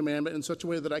 8th commandment in such a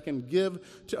way that I can give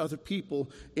to other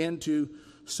people and to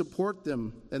support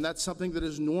them. And that's something that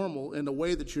is normal in a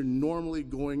way that you're normally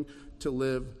going to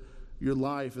live your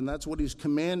life. And that's what he's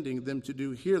commanding them to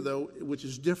do here, though, which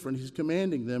is different. He's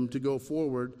commanding them to go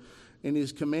forward, and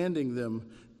he's commanding them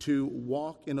to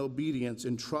walk in obedience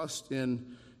and trust in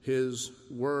his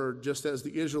word, just as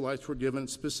the Israelites were given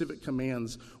specific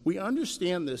commands. We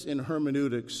understand this in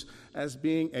hermeneutics as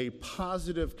being a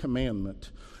positive commandment.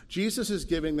 Jesus is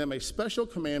giving them a special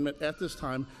commandment at this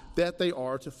time that they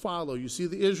are to follow. You see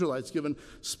the Israelites given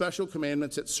special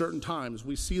commandments at certain times.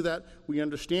 We see that, we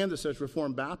understand this as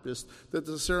Reformed Baptists, that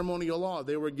the ceremonial law,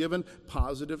 they were given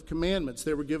positive commandments.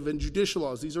 They were given judicial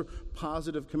laws. These are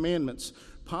positive commandments.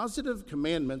 Positive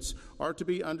commandments are to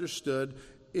be understood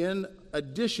in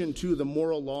addition to the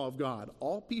moral law of God.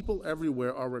 All people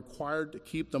everywhere are required to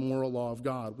keep the moral law of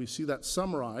God. We see that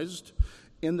summarized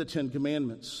in the Ten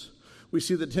Commandments. We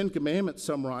see the Ten Commandments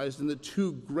summarized in the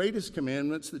two greatest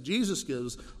commandments that Jesus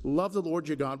gives. Love the Lord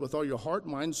your God with all your heart,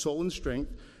 mind, soul, and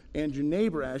strength, and your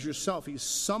neighbor as yourself. He's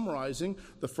summarizing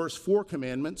the first four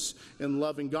commandments in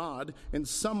loving God and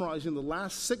summarizing the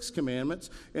last six commandments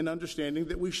in understanding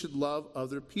that we should love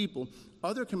other people.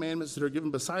 Other commandments that are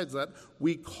given besides that,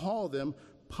 we call them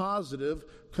positive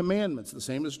commandments. The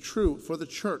same is true for the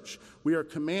church. We are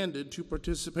commanded to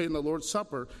participate in the Lord's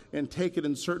Supper and take it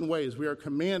in certain ways. We are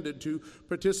commanded to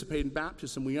participate in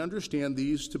baptism. We understand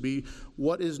these to be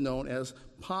what is known as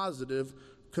positive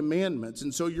commandments.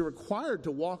 And so you're required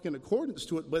to walk in accordance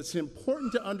to it, but it's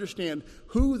important to understand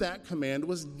who that command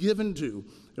was given to.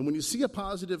 And when you see a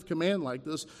positive command like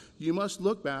this, you must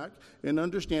look back and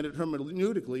understand it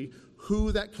hermeneutically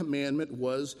who that commandment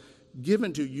was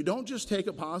given to. You don't just take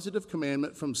a positive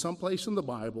commandment from someplace in the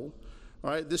Bible. All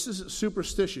right, this is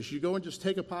superstitious. You go and just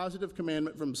take a positive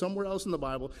commandment from somewhere else in the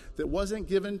Bible that wasn't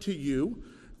given to you,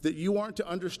 that you aren't to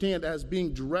understand as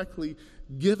being directly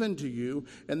given to you,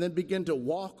 and then begin to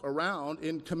walk around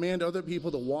and command other people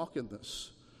to walk in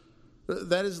this.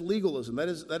 That is legalism. That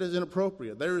is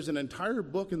inappropriate. There is an entire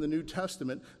book in the New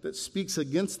Testament that speaks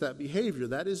against that behavior.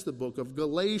 That is the book of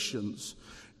Galatians.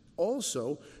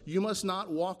 Also, you must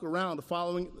not walk around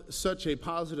following such a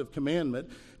positive commandment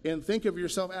and think of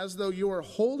yourself as though you are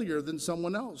holier than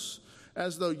someone else,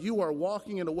 as though you are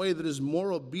walking in a way that is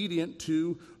more obedient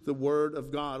to the Word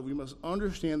of God. We must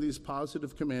understand these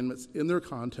positive commandments in their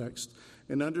context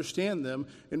and understand them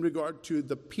in regard to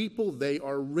the people they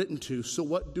are written to. So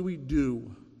what do we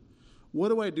do? What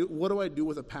do I do? What do I do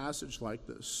with a passage like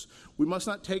this? We must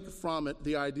not take from it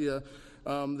the idea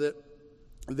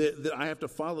that I have to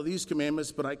follow these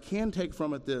commandments, but I can take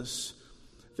from it this,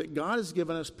 that God has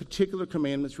given us particular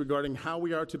commandments regarding how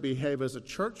we are to behave as a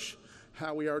church,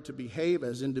 how we are to behave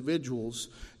as individuals,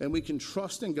 and we can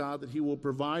trust in God that He will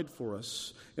provide for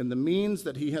us in the means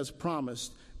that He has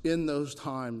promised in those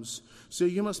times. So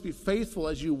you must be faithful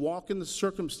as you walk in the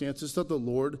circumstances that the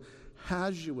Lord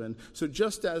has you in. So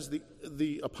just as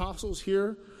the apostles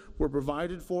here were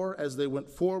provided for as they went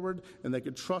forward, and they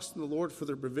could trust in the Lord for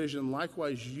their provision,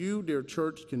 likewise you, dear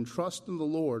church, can trust in the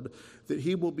Lord that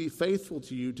He will be faithful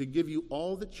to you to give you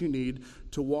all that you need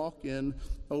to walk in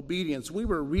obedience. We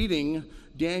were reading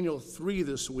Daniel 3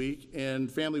 this week in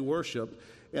family worship,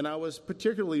 and I was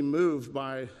particularly moved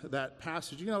by that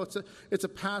passage. You know, it's a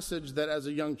passage that as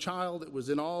a young child, it was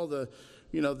in all the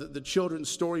children's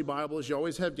story Bibles. You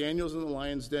always have Daniel's in the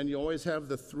lion's den. You always have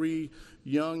the three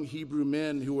young Hebrew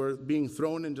men who are being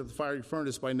thrown into the fiery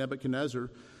furnace by Nebuchadnezzar.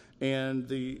 And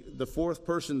the fourth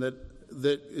person that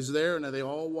is there, and they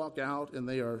all walk out and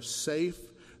they are safe.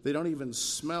 They don't even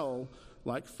smell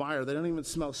like fire. They don't even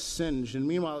smell singed. And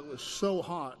meanwhile, it was so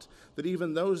hot that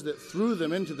even those that threw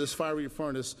them into this fiery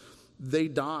furnace, they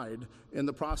died in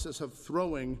the process of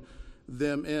throwing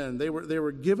them in. They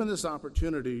were given this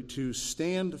opportunity to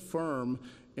stand firm,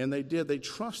 and they did. They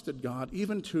trusted God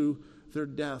even to their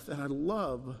death. And I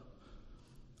love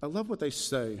what they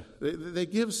say. They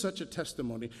give such a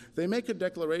testimony. They make a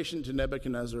declaration to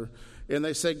Nebuchadnezzar, and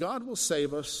they say, God will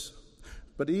save us,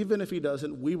 but even if He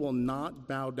doesn't, we will not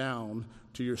bow down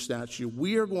to your statue.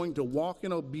 We are going to walk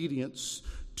in obedience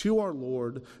to our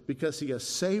Lord because He has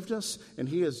saved us and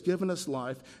He has given us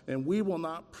life, and we will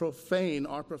not profane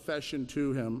our profession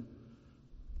to Him.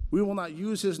 We will not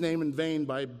use His name in vain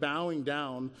by bowing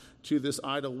down to this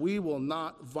idol. We will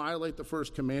not violate the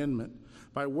first commandment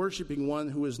by worshiping one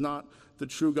who is not the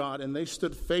true God. And they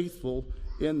stood faithful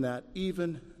in that,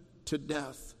 even to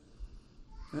death.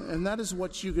 And that is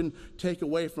what you can take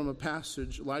away from a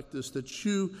passage like this, that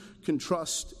you can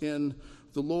trust in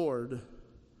the Lord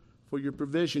for your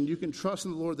provision. You can trust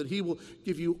in the Lord that He will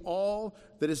give you all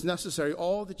that is necessary,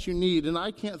 all that you need. And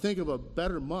I can't think of a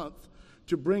better month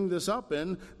to bring this up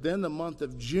in than the month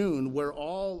of June, where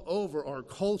all over our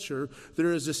culture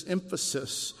there is this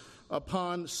emphasis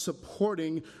upon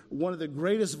supporting one of the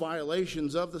greatest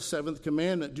violations of the seventh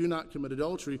commandment, do not commit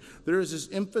adultery. There is this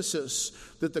emphasis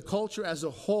that the culture as a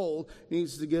whole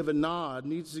needs to give a nod,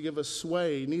 needs to give a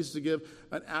sway, needs to give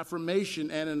an affirmation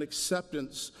and an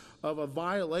acceptance of a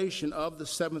violation of the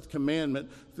seventh commandment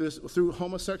through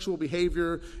homosexual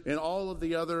behavior and all of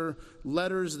the other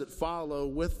letters that follow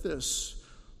with this.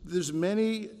 There's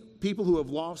many people who have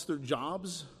lost their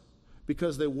jobs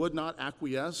because they would not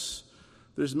acquiesce.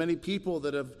 There's many people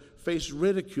that have faced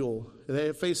ridicule. They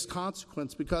have faced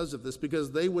consequence because of this,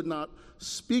 because they would not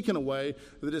speak in a way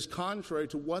that is contrary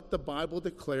to what the Bible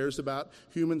declares about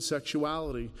human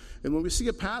sexuality. And when we see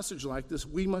a passage like this,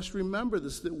 we must remember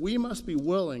this, that we must be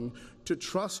willing to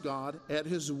trust God at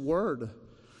His word,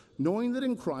 knowing that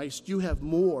in Christ you have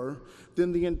more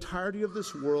than the entirety of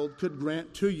this world could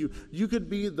grant to you. You could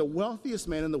be the wealthiest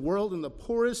man in the world, and the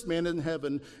poorest man in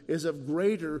heaven is of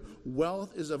greater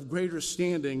wealth, is of greater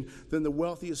standing than the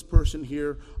wealthiest person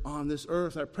here on this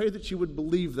earth. I pray that you would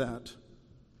believe that.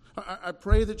 I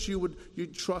pray that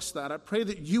you'd trust that. I pray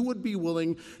that you would be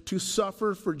willing to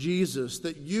suffer for Jesus,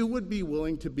 that you would be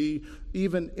willing to be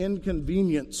even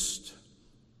inconvenienced.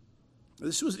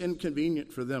 This was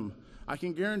inconvenient for them. I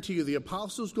can guarantee you the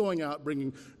apostles going out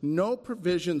bringing no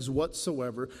provisions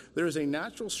whatsoever. There is a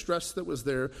natural stress that was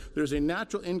there. There's a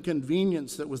natural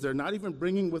inconvenience that was there. Not even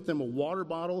bringing with them a water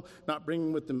bottle, not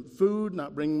bringing with them food,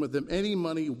 not bringing with them any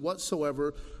money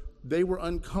whatsoever. They were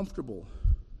uncomfortable.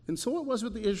 And so it was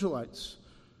with the Israelites.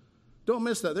 Don't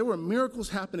miss that. There were miracles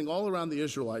happening all around the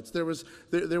Israelites. There was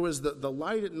the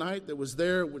light at night that was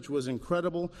there, which was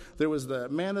incredible. There was the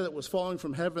manna that was falling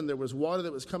from heaven. There was water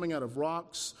that was coming out of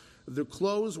rocks. Their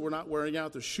clothes were not wearing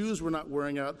out. Their shoes were not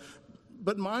wearing out.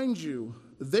 But mind you,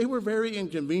 they were very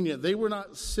inconvenient. They were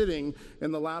not sitting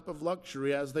in the lap of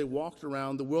luxury as they walked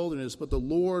around the wilderness, but the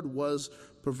Lord was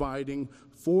providing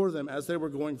for them as they were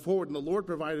going forward. And the Lord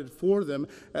provided for them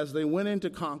as they went in to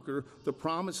conquer the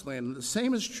promised land. And the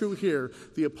same is true here.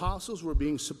 The apostles were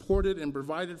being supported and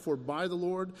provided for by the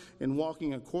Lord and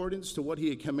walking in accordance to what He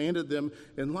had commanded them.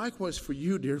 And likewise for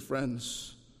you, dear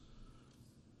friends,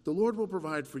 the Lord will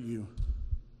provide for you.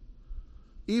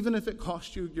 Even if it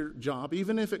costs you your job,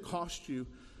 even if it costs you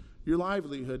your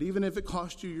livelihood, even if it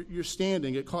costs you your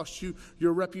standing, it costs you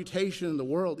your reputation in the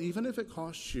world, even if it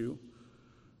costs you,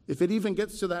 if it even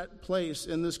gets to that place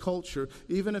in this culture,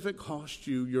 even if it costs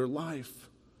you your life,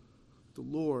 the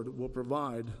Lord will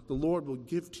provide. The Lord will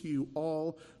give to you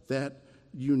all that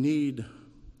you need.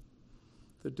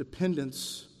 The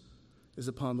dependence is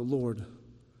upon the Lord.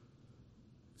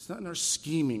 It's not in our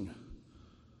scheming.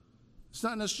 It's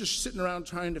not in us just sitting around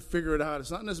trying to figure it out.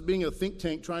 It's not in us being a think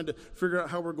tank trying to figure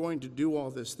out how we're going to do all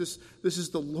this. This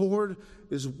is the Lord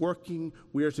is working.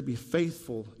 We are to be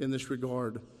faithful in this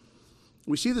regard.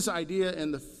 We see this idea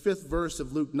in the 5th verse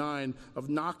of Luke 9 of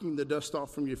knocking the dust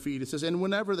off from your feet. It says, "And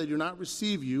whenever they do not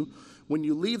receive you, when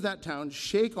you leave that town,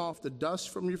 shake off the dust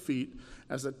from your feet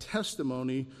as a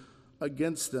testimony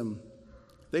against them."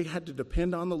 They had to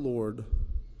depend on the Lord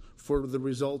for the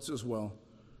results as well.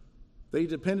 They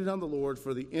depended on the Lord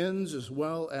for the ends as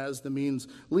well as the means.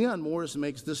 Leon Morris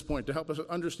makes this point to help us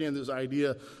understand this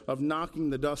idea of knocking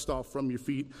the dust off from your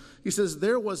feet. He says,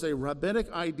 there was a rabbinic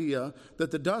idea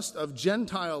that the dust of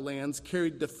Gentile lands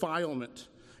carried defilement,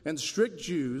 and strict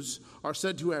Jews are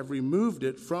said to have removed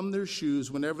it from their shoes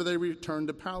whenever they returned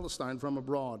to Palestine from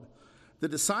abroad. The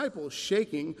disciples,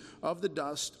 shaking of the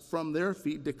dust from their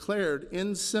feet, declared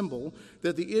in symbol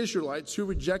that the Israelites who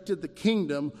rejected the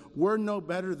kingdom were no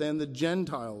better than the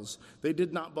Gentiles. They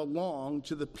did not belong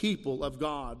to the people of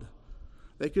God.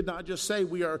 They could not just say,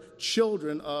 we are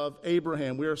children of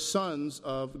Abraham, we are sons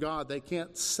of God. They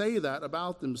can't say that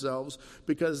about themselves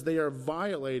because they are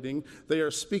violating, they are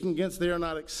speaking against, they are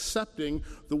not accepting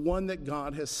the one that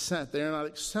God has sent. They are not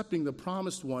accepting the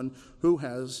promised one who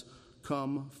has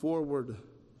come forward.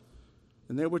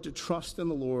 And they were to trust in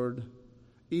the Lord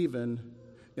even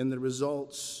in the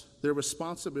results. Their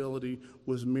responsibility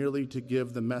was merely to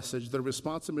give the message. Their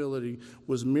responsibility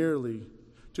was merely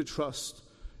to trust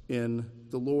in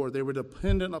the Lord. They were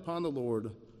dependent upon the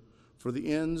Lord for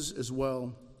the ends as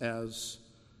well as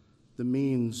the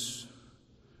means.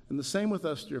 And the same with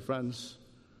us, dear friends.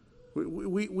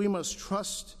 We must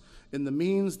trust in the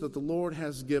means that the Lord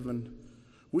has given.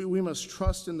 We must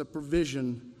trust in the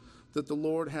provision that the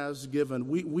Lord has given.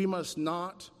 We must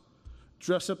not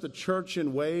dress up the church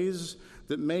in ways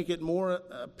that make it more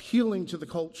appealing to the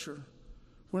culture.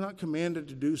 We're not commanded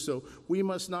to do so. We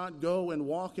must not go and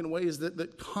walk in ways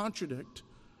that contradict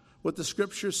what the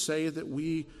Scriptures say that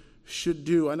we should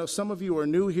do. I know some of you are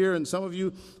new here, and some of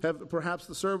you have, perhaps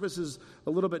the service is a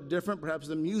little bit different. Perhaps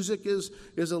the music is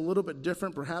a little bit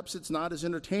different. Perhaps it's not as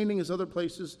entertaining as other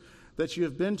places that you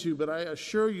have been to, but I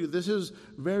assure you this is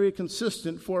very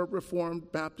consistent for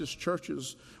Reformed Baptist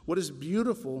churches. What is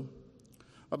beautiful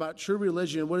about true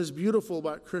religion, what is beautiful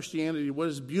about Christianity, what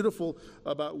is beautiful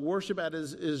about worship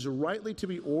as is rightly to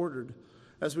be ordered,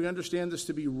 as we understand this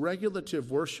to be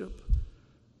regulative worship.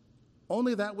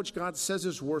 Only that which God says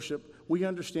is worship, we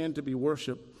understand to be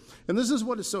worship. And this is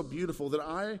what is so beautiful, that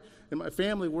I and my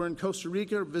family were in Costa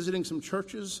Rica visiting some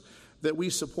churches that we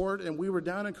support, and we were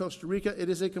down in Costa Rica. It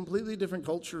is a completely different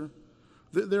culture.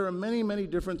 There are many, many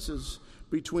differences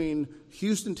between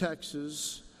Houston,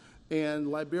 Texas, and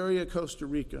Liberia, Costa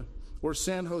Rica, or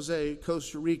San Jose,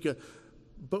 Costa Rica.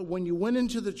 But when you went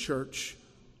into the church,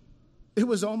 it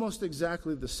was almost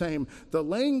exactly the same. The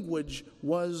language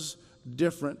was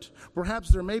different. Perhaps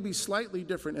there may be slightly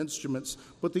different instruments,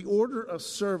 but the order of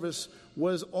service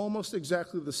was almost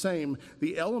exactly the same.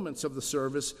 The elements of the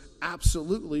service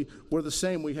absolutely were the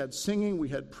same. We had singing, we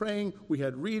had praying, we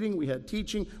had reading, we had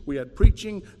teaching, we had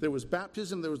preaching, there was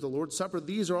baptism, there was the Lord's Supper.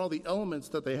 These are all the elements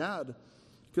that they had,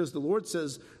 because the Lord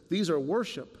says these are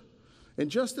worship. And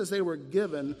just as they were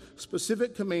given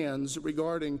specific commands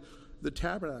regarding the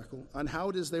tabernacle, on how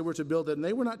it is they were to build it, and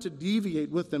they were not to deviate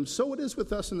with them, so it is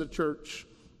with us in the church.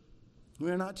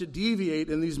 We are not to deviate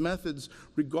in these methods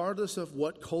regardless of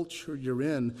what culture you're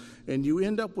in. And you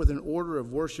end up with an order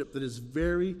of worship that is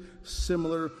very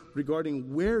similar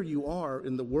regarding where you are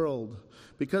in the world,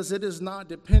 because it is not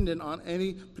dependent on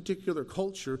any particular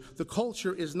culture. The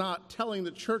culture is not telling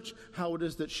the church how it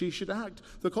is that she should act.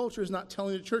 The culture is not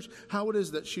telling the church how it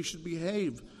is that she should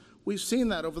behave. We've seen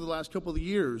that over the last couple of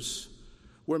years,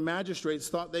 where magistrates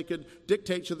thought they could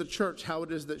dictate to the church how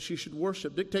it is that she should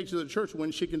worship, dictate to the church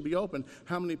when she can be open,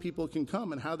 how many people can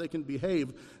come, and how they can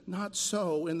behave. Not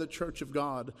so in the church of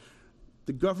God.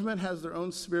 The government has their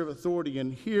own sphere of authority,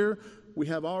 and here we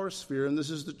have our sphere, and this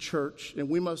is the church, and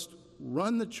we must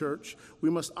run the church, we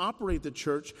must operate the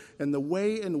church in the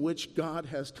way in which God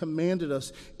has commanded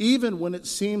us. Even when it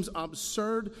seems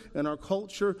absurd in our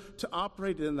culture to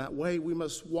operate in that way, we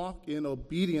must walk in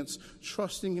obedience,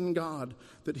 trusting in God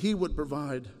that He would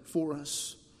provide for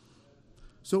us.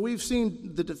 So we've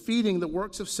seen the defeating the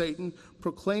works of Satan,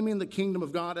 proclaiming the kingdom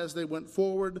of God as they went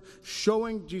forward,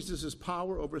 showing Jesus'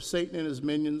 power over Satan and his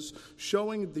minions,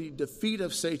 showing the defeat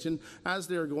of Satan as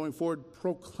they are going forward,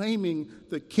 proclaiming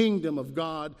the kingdom of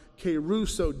God,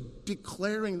 kerusso,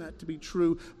 declaring that to be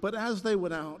true. But as they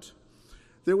went out,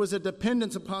 there was a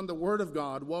dependence upon the word of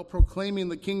God while proclaiming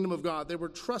the kingdom of God. They were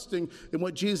trusting in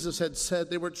what Jesus had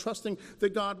said. They were trusting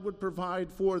that God would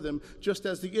provide for them, just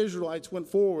as the Israelites went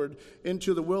forward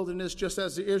into the wilderness, just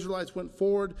as the Israelites went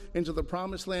forward into the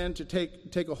promised land to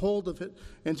take a hold of it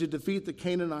and to defeat the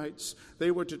Canaanites.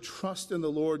 They were to trust in the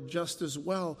Lord just as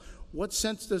well. What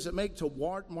sense does it make to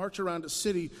march around a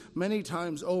city many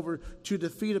times over to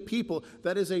defeat a people?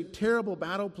 That is a terrible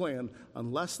battle plan,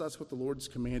 unless that's what the Lord's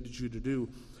commanded you to do.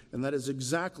 And that is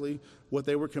exactly what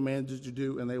they were commanded to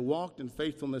do. And they walked in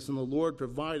faithfulness, and the Lord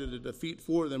provided a defeat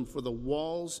for them, for the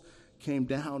walls came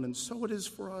down. And so it is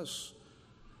for us,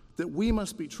 that we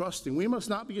must be trusting. We must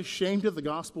not be ashamed of the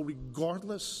gospel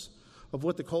regardless of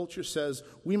what the culture says.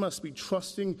 We must be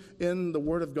trusting in the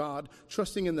word of God,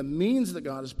 trusting in the means that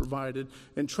God has provided,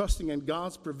 and trusting in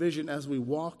God's provision as we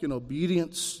walk in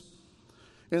obedience.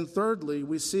 And thirdly,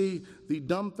 we see the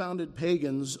dumbfounded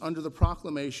pagans under the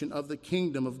proclamation of the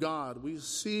kingdom of God. We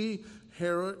see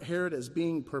Herod as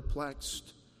being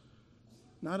perplexed,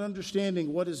 not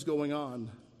understanding what is going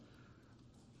on,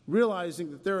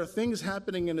 realizing that there are things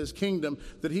happening in his kingdom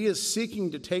that he is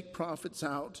seeking to take prophets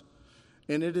out.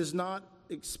 And it is not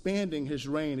expanding his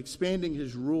reign, expanding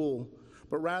his rule,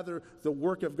 but rather the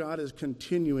work of God is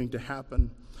continuing to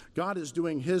happen. God is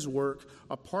doing his work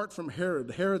apart from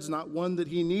Herod. Herod's not one that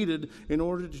he needed in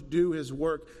order to do his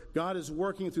work. God is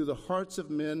working through the hearts of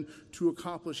men to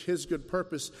accomplish his good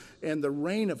purpose, and the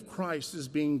reign of Christ is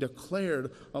being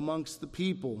declared amongst the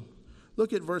people.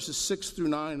 Look at verses 6 through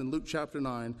 9 in Luke chapter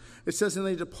 9. It says, "And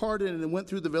they departed and went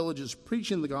through the villages,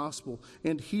 preaching the gospel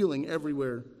and healing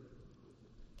everywhere.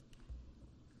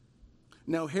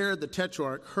 Now Herod the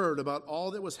Tetrarch heard about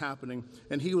all that was happening,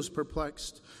 and he was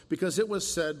perplexed, because it was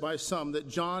said by some that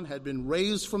John had been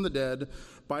raised from the dead,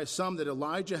 by some that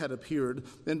Elijah had appeared,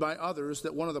 and by others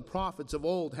that one of the prophets of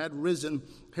old had risen.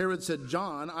 Herod said,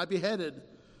 'John I beheaded,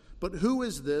 but who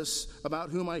is this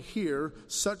about whom I hear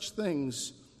such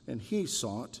things?' And he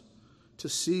sought to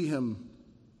see him."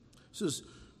 This is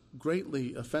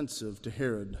greatly offensive to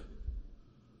Herod.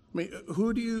 I mean,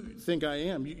 who do you think I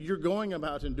am? You're going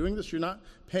about and doing this. You're not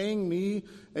paying me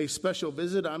a special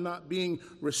visit. I'm not being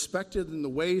respected in the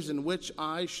ways in which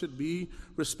I should be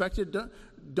respected.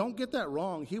 Don't get that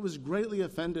wrong. He was greatly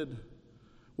offended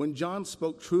when John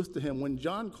spoke truth to him, when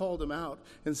John called him out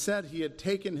and said he had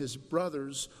taken his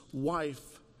brother's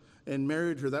wife. and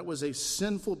married her. That was a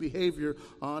sinful behavior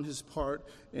on his part,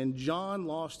 and John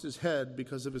lost his head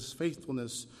because of his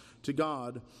faithfulness to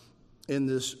God in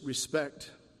this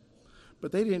respect.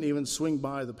 But they didn't even swing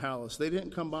by the palace. They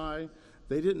didn't come by.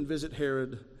 They didn't visit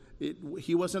Herod.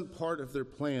 He wasn't part of their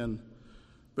plan.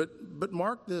 But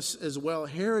mark this as well.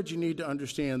 Herod, you need to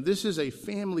understand, this is a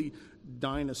family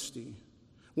dynasty.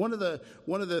 One of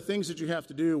the things that you have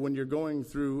to do when you're going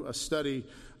through a study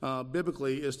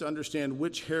biblically is to understand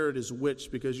which Herod is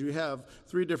which, because you have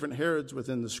 3 different Herods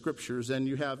within the Scriptures, and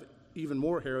you have even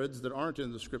more Herods that aren't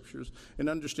in the Scriptures, and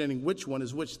understanding which one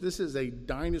is which. This is a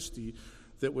dynasty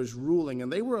that was ruling,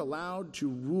 and they were allowed to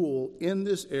rule in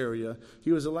this area.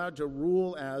 He was allowed to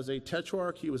rule as a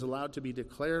tetrarch. He was allowed to be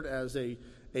declared as a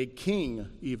king,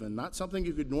 even. Not something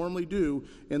you could normally do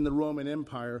in the Roman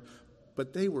Empire,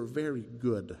 but they were very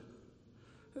good.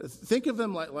 Think of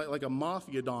them like a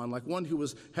mafia don, like one who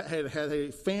had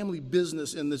a family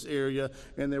business in this area,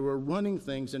 and they were running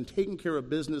things and taking care of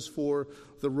business for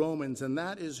the Romans, and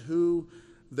that is who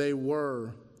they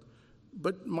were.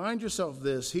 But mind yourself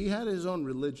this, he had his own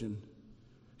religion.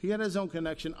 He had his own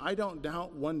connection. I don't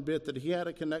doubt one bit that he had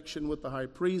a connection with the high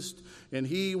priest, and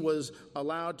he was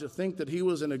allowed to think that he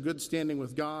was in a good standing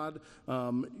with God,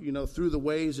 through the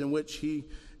ways in which he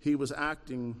was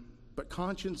acting. But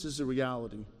conscience is a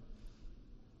reality.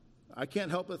 I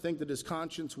can't help but think that his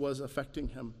conscience was affecting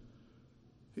him.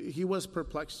 He was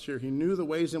perplexed here. He knew the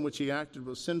ways in which he acted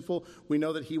was sinful. We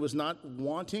know that he was not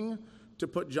wanting to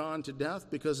put John to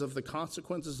death because of the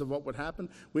consequences of what would happen.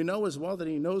 We know as well that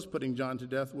he knows putting John to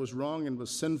death was wrong and was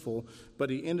sinful,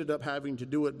 but he ended up having to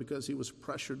do it because he was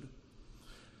pressured.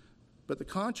 But the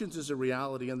conscience is a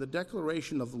reality, and the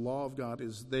declaration of the law of God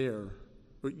is there.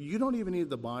 You don't even need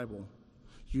the Bible.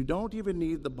 You don't even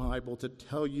need the Bible to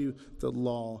tell you the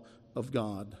law of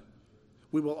God.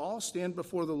 We will all stand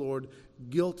before the Lord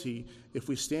guilty if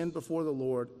we stand before the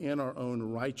Lord in our own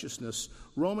righteousness.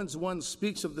 Romans 1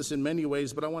 speaks of this in many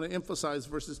ways, but I want to emphasize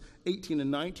verses 18 and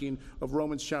 19 of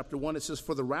Romans chapter 1. It says,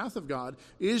 "For the wrath of God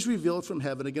is revealed from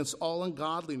heaven against all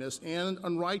ungodliness and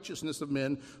unrighteousness of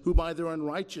men who by their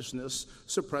unrighteousness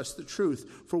suppress the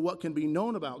truth. For what can be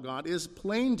known about God is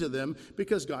plain to them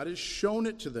because God has shown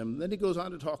it to them." Then he goes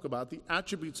on to talk about the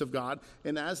attributes of God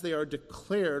and as they are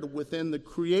declared within the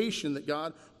creation that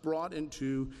God brought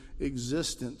into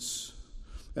existence.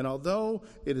 And although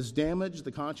it is damaged,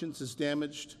 the conscience is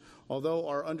damaged, although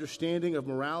our understanding of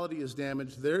morality is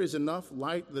damaged, there is enough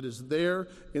light that is there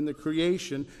in the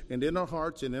creation and in our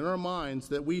hearts and in our minds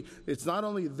that it's not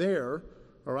only there,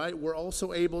 all right, we're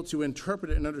also able to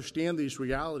interpret it and understand these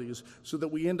realities so that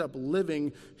we end up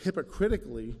living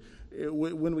hypocritically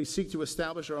when we seek to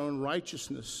establish our own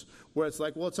righteousness, where it's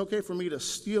like, well, it's okay for me to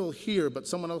steal here, but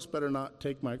someone else better not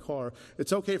take my car.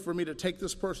 It's okay for me to take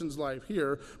this person's life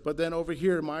here, but then over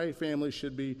here, my family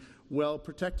should be well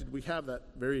protected. We have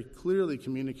that very clearly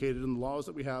communicated in the laws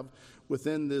that we have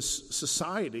within this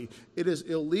society. It is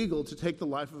illegal to take the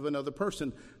life of another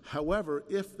person. However,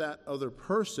 if that other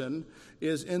person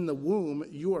is in the womb,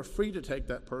 you are free to take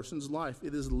that person's life.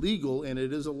 It is legal and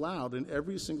it is allowed in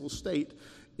every single state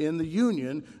in the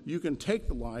union. You can take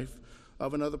the life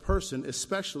of another person,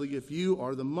 especially if you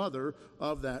are the mother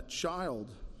of that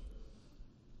child.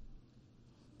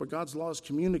 But God's law is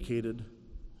communicated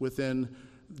within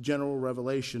general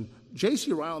revelation.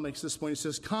 J.C. Ryle makes this point. He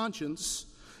says, conscience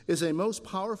is a most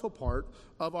powerful part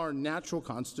of our natural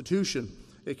constitution.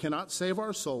 It cannot save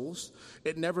our souls.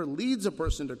 It never leads a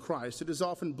person to Christ. It is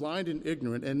often blind and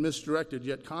ignorant and misdirected,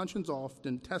 yet conscience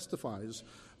often testifies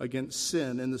against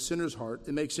sin in the sinner's heart.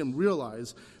 It makes him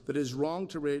realize that it is wrong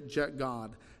to reject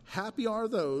God. Happy are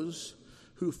those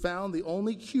who found the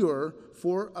only cure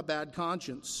for a bad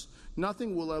conscience.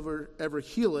 Nothing will ever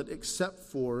heal it except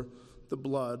for the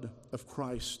blood of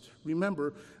Christ.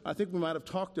 Remember, I think we might have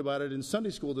talked about it in Sunday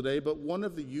school today, but one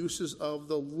of the uses of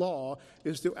the law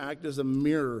is to act as a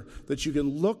mirror, that you can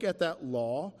look at that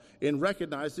law and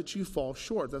recognize that you fall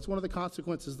short. That's one of the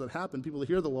consequences that happen. People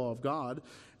hear the law of God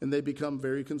and they become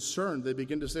very concerned. They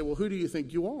begin to say, well, who do you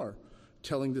think you are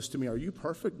telling this to me? Are you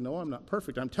perfect? No, I'm not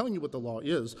perfect. I'm telling you what the law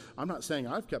is. I'm not saying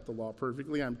I've kept the law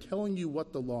perfectly. I'm telling you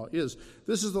what the law is.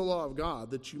 This is the law of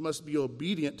God, that you must be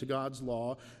obedient to God's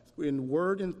law in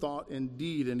word and thought and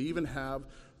deed, and even have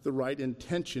the right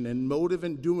intention and motive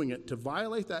in doing it. To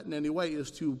violate that in any way is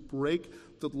to break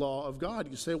the law of God.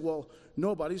 You say, well,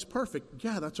 nobody's perfect.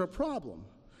 Yeah, that's our problem.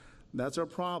 That's our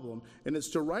problem. And it's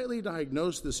to rightly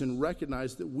diagnose this and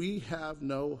recognize that we have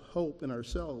no hope in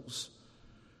ourselves.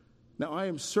 Now, I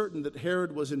am certain that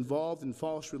Herod was involved in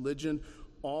false religion.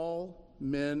 All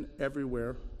men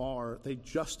everywhere are. They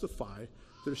justify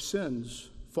their sins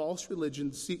false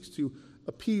religion seeks to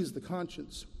appease the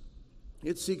conscience.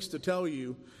 It seeks to tell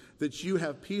you that you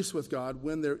have peace with God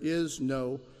when there is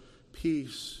no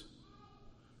peace.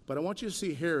 But I want you to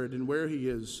see Herod and where he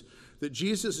is. That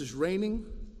Jesus is reigning.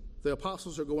 The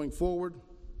apostles are going forward.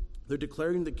 They're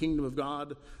declaring the kingdom of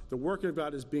God. The work of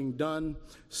God is being done.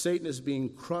 Satan is being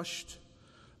crushed.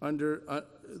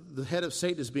 The head of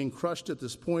Satan is being crushed at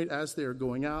this point as they are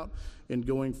going out and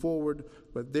going forward.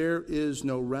 But there is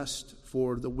no rest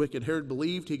for the wicked. Herod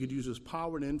believed he could use his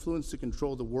power and influence to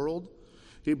control the world.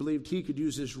 He believed he could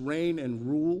use his reign and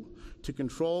rule to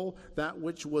control that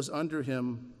which was under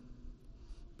him.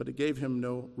 But it gave him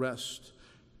no rest.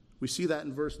 We see that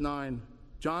in verse 9.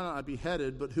 John I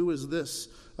beheaded, but who is this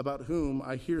about whom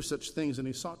I hear such things? And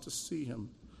he sought to see him.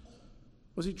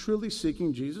 Was he truly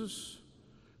seeking Jesus?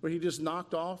 Where he just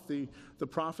knocked off the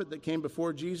prophet that came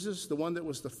before Jesus, the one that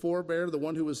was the forebearer, the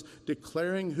one who was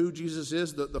declaring who Jesus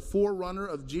is, the forerunner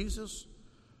of Jesus?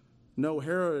 No,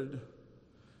 Herod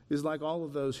is like all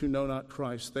of those who know not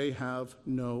Christ. They have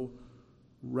no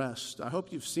rest. I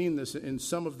hope you've seen this in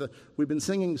some of we've been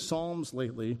singing psalms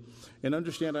lately, and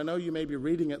understand, I know you may be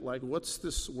reading it like, what's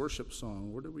this worship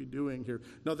song? What are we doing here?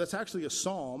 No, that's actually a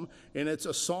psalm, and it's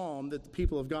a psalm that the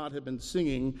people of God have been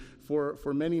singing for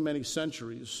many, many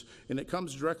centuries, and it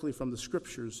comes directly from the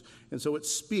scriptures, and so it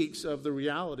speaks of the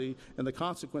reality and the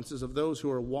consequences of those who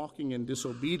are walking in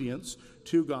disobedience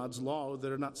to God's law,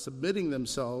 that are not submitting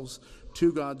themselves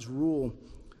to God's rule.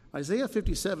 Isaiah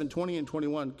 57, 20 and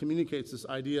 21 communicates this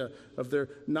idea of there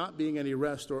not being any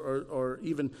rest or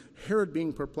even Herod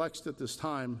being perplexed at this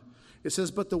time. It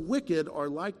says, but the wicked are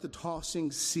like the tossing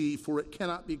sea, for it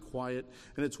cannot be quiet,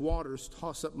 and its waters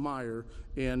toss up mire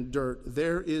and dirt.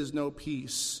 There is no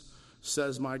peace,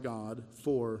 says my God,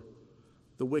 for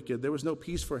the wicked. There was no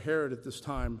peace for Herod at this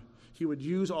time. He would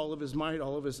use all of his might,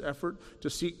 all of his effort to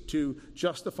seek to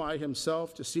justify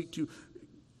himself, to seek to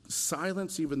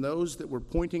silence even those that were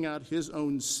pointing out his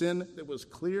own sin that was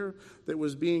clear, that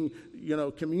was being,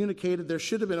 communicated. There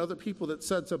should have been other people that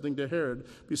said something to Herod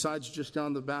besides just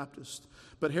John the Baptist.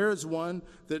 But Herod's one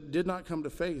that did not come to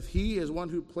faith. He is one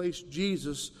who placed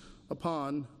Jesus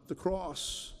upon the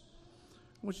cross.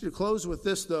 I want you to close with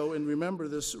this, though, and remember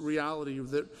this reality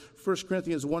that 1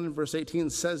 Corinthians 1 and verse 18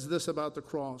 says this about the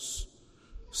cross,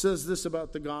 says this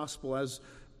about the gospel, as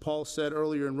Paul said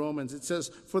earlier in Romans. It says,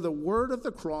 for the word of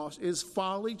the cross is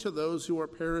folly to those who are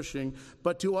perishing,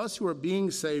 but to us who are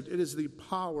being saved, it is the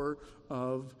power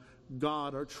of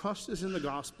God. Our trust is in the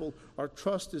gospel. Our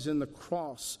trust is in the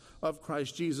cross of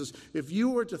Christ Jesus. If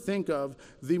you were to think of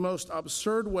the most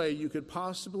absurd way you could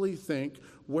possibly think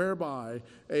whereby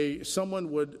someone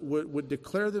would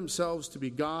declare themselves to be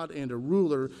God and a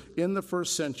ruler in the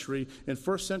first century, in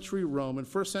first century Rome, in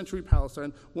first century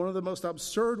Palestine, one of the most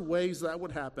absurd ways that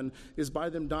would happen is by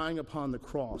them dying upon the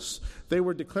cross. They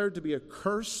were declared to be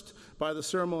accursed by the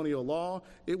ceremonial law.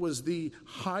 It was the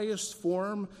highest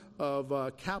form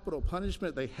of capital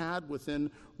punishment they had within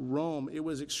Rome. It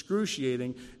was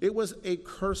excruciating. It was a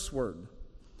curse word.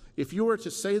 If you were to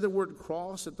say the word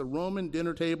cross at the Roman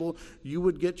dinner table, you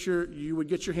would get your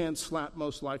hand slapped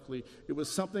most likely. It was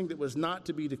something that was not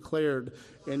to be declared,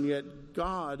 and yet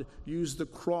God used the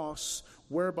cross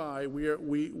whereby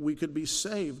we could be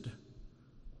saved.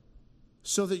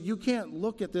 So that you can't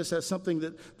look at this as something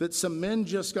that some men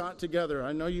just got together.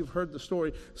 I know you've heard the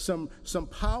story. Some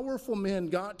powerful men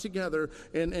got together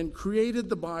and created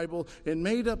the Bible and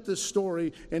made up this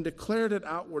story and declared it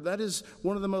outward. That is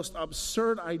one of the most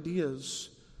absurd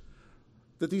ideas,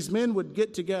 that these men would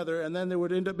get together, and then there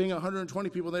would end up being 120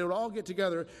 people. They would all get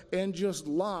together and just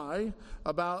lie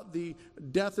about the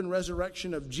death and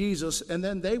resurrection of Jesus, and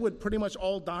then they would pretty much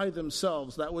all die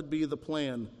themselves. That would be the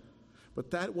plan.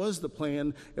 But that was the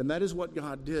plan, and that is what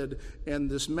God did. And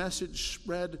this message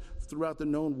spread throughout the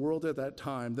known world at that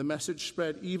time. The message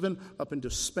spread even up into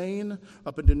Spain,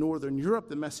 up into northern Europe.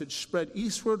 The message spread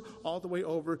eastward all the way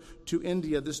over to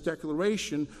India. This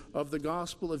declaration of the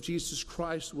gospel of Jesus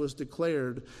Christ was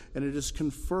declared, and it is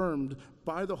confirmed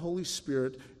by the Holy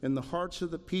Spirit in the hearts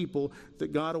of the people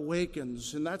that God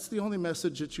awakens. And that's the only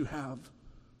message that you have.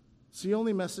 It's the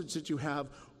only message that you have,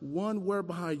 one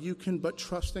whereby you can but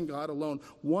trust in God alone,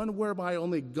 one whereby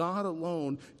only God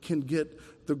alone can get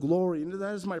the glory. And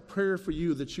that is my prayer for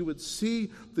you, that you would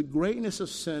see the greatness of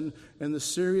sin and the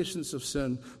seriousness of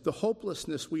sin, the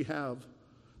hopelessness we have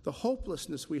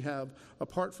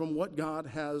apart from what God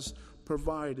has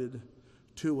provided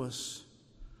to us.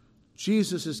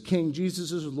 Jesus is King,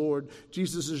 Jesus is Lord,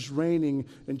 Jesus is reigning,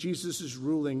 and Jesus is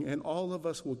ruling, and all of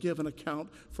us will give an account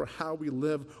for how we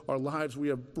live our lives. We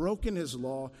have broken his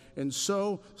law in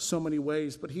so many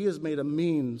ways, but he has made a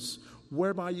means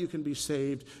whereby you can be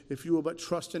saved if you will but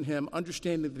trust in him,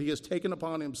 understanding that he has taken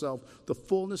upon himself the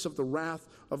fullness of the wrath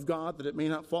of God, that it may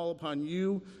not fall upon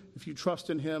you if you trust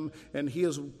in him. And he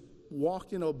has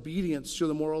walked in obedience to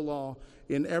the moral law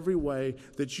in every way,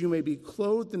 that you may be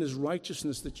clothed in his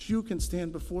righteousness, that you can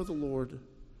stand before the Lord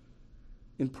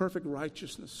in perfect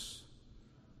righteousness.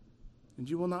 And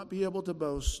you will not be able to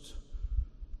boast.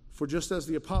 For just as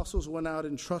the apostles went out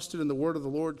and trusted in the word of the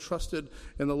Lord, trusted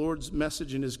in the Lord's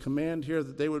message and his command here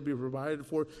that they would be provided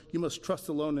for, you must trust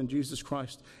alone in Jesus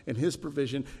Christ and his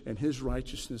provision and his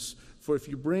righteousness. For if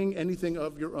you bring anything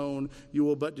of your own, you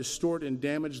will but distort and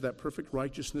damage that perfect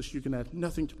righteousness. You can add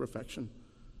nothing to perfection.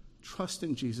 Trust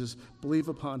in Jesus, believe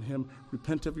upon him,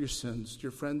 repent of your sins.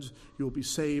 Dear friends, you will be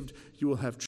saved. You will have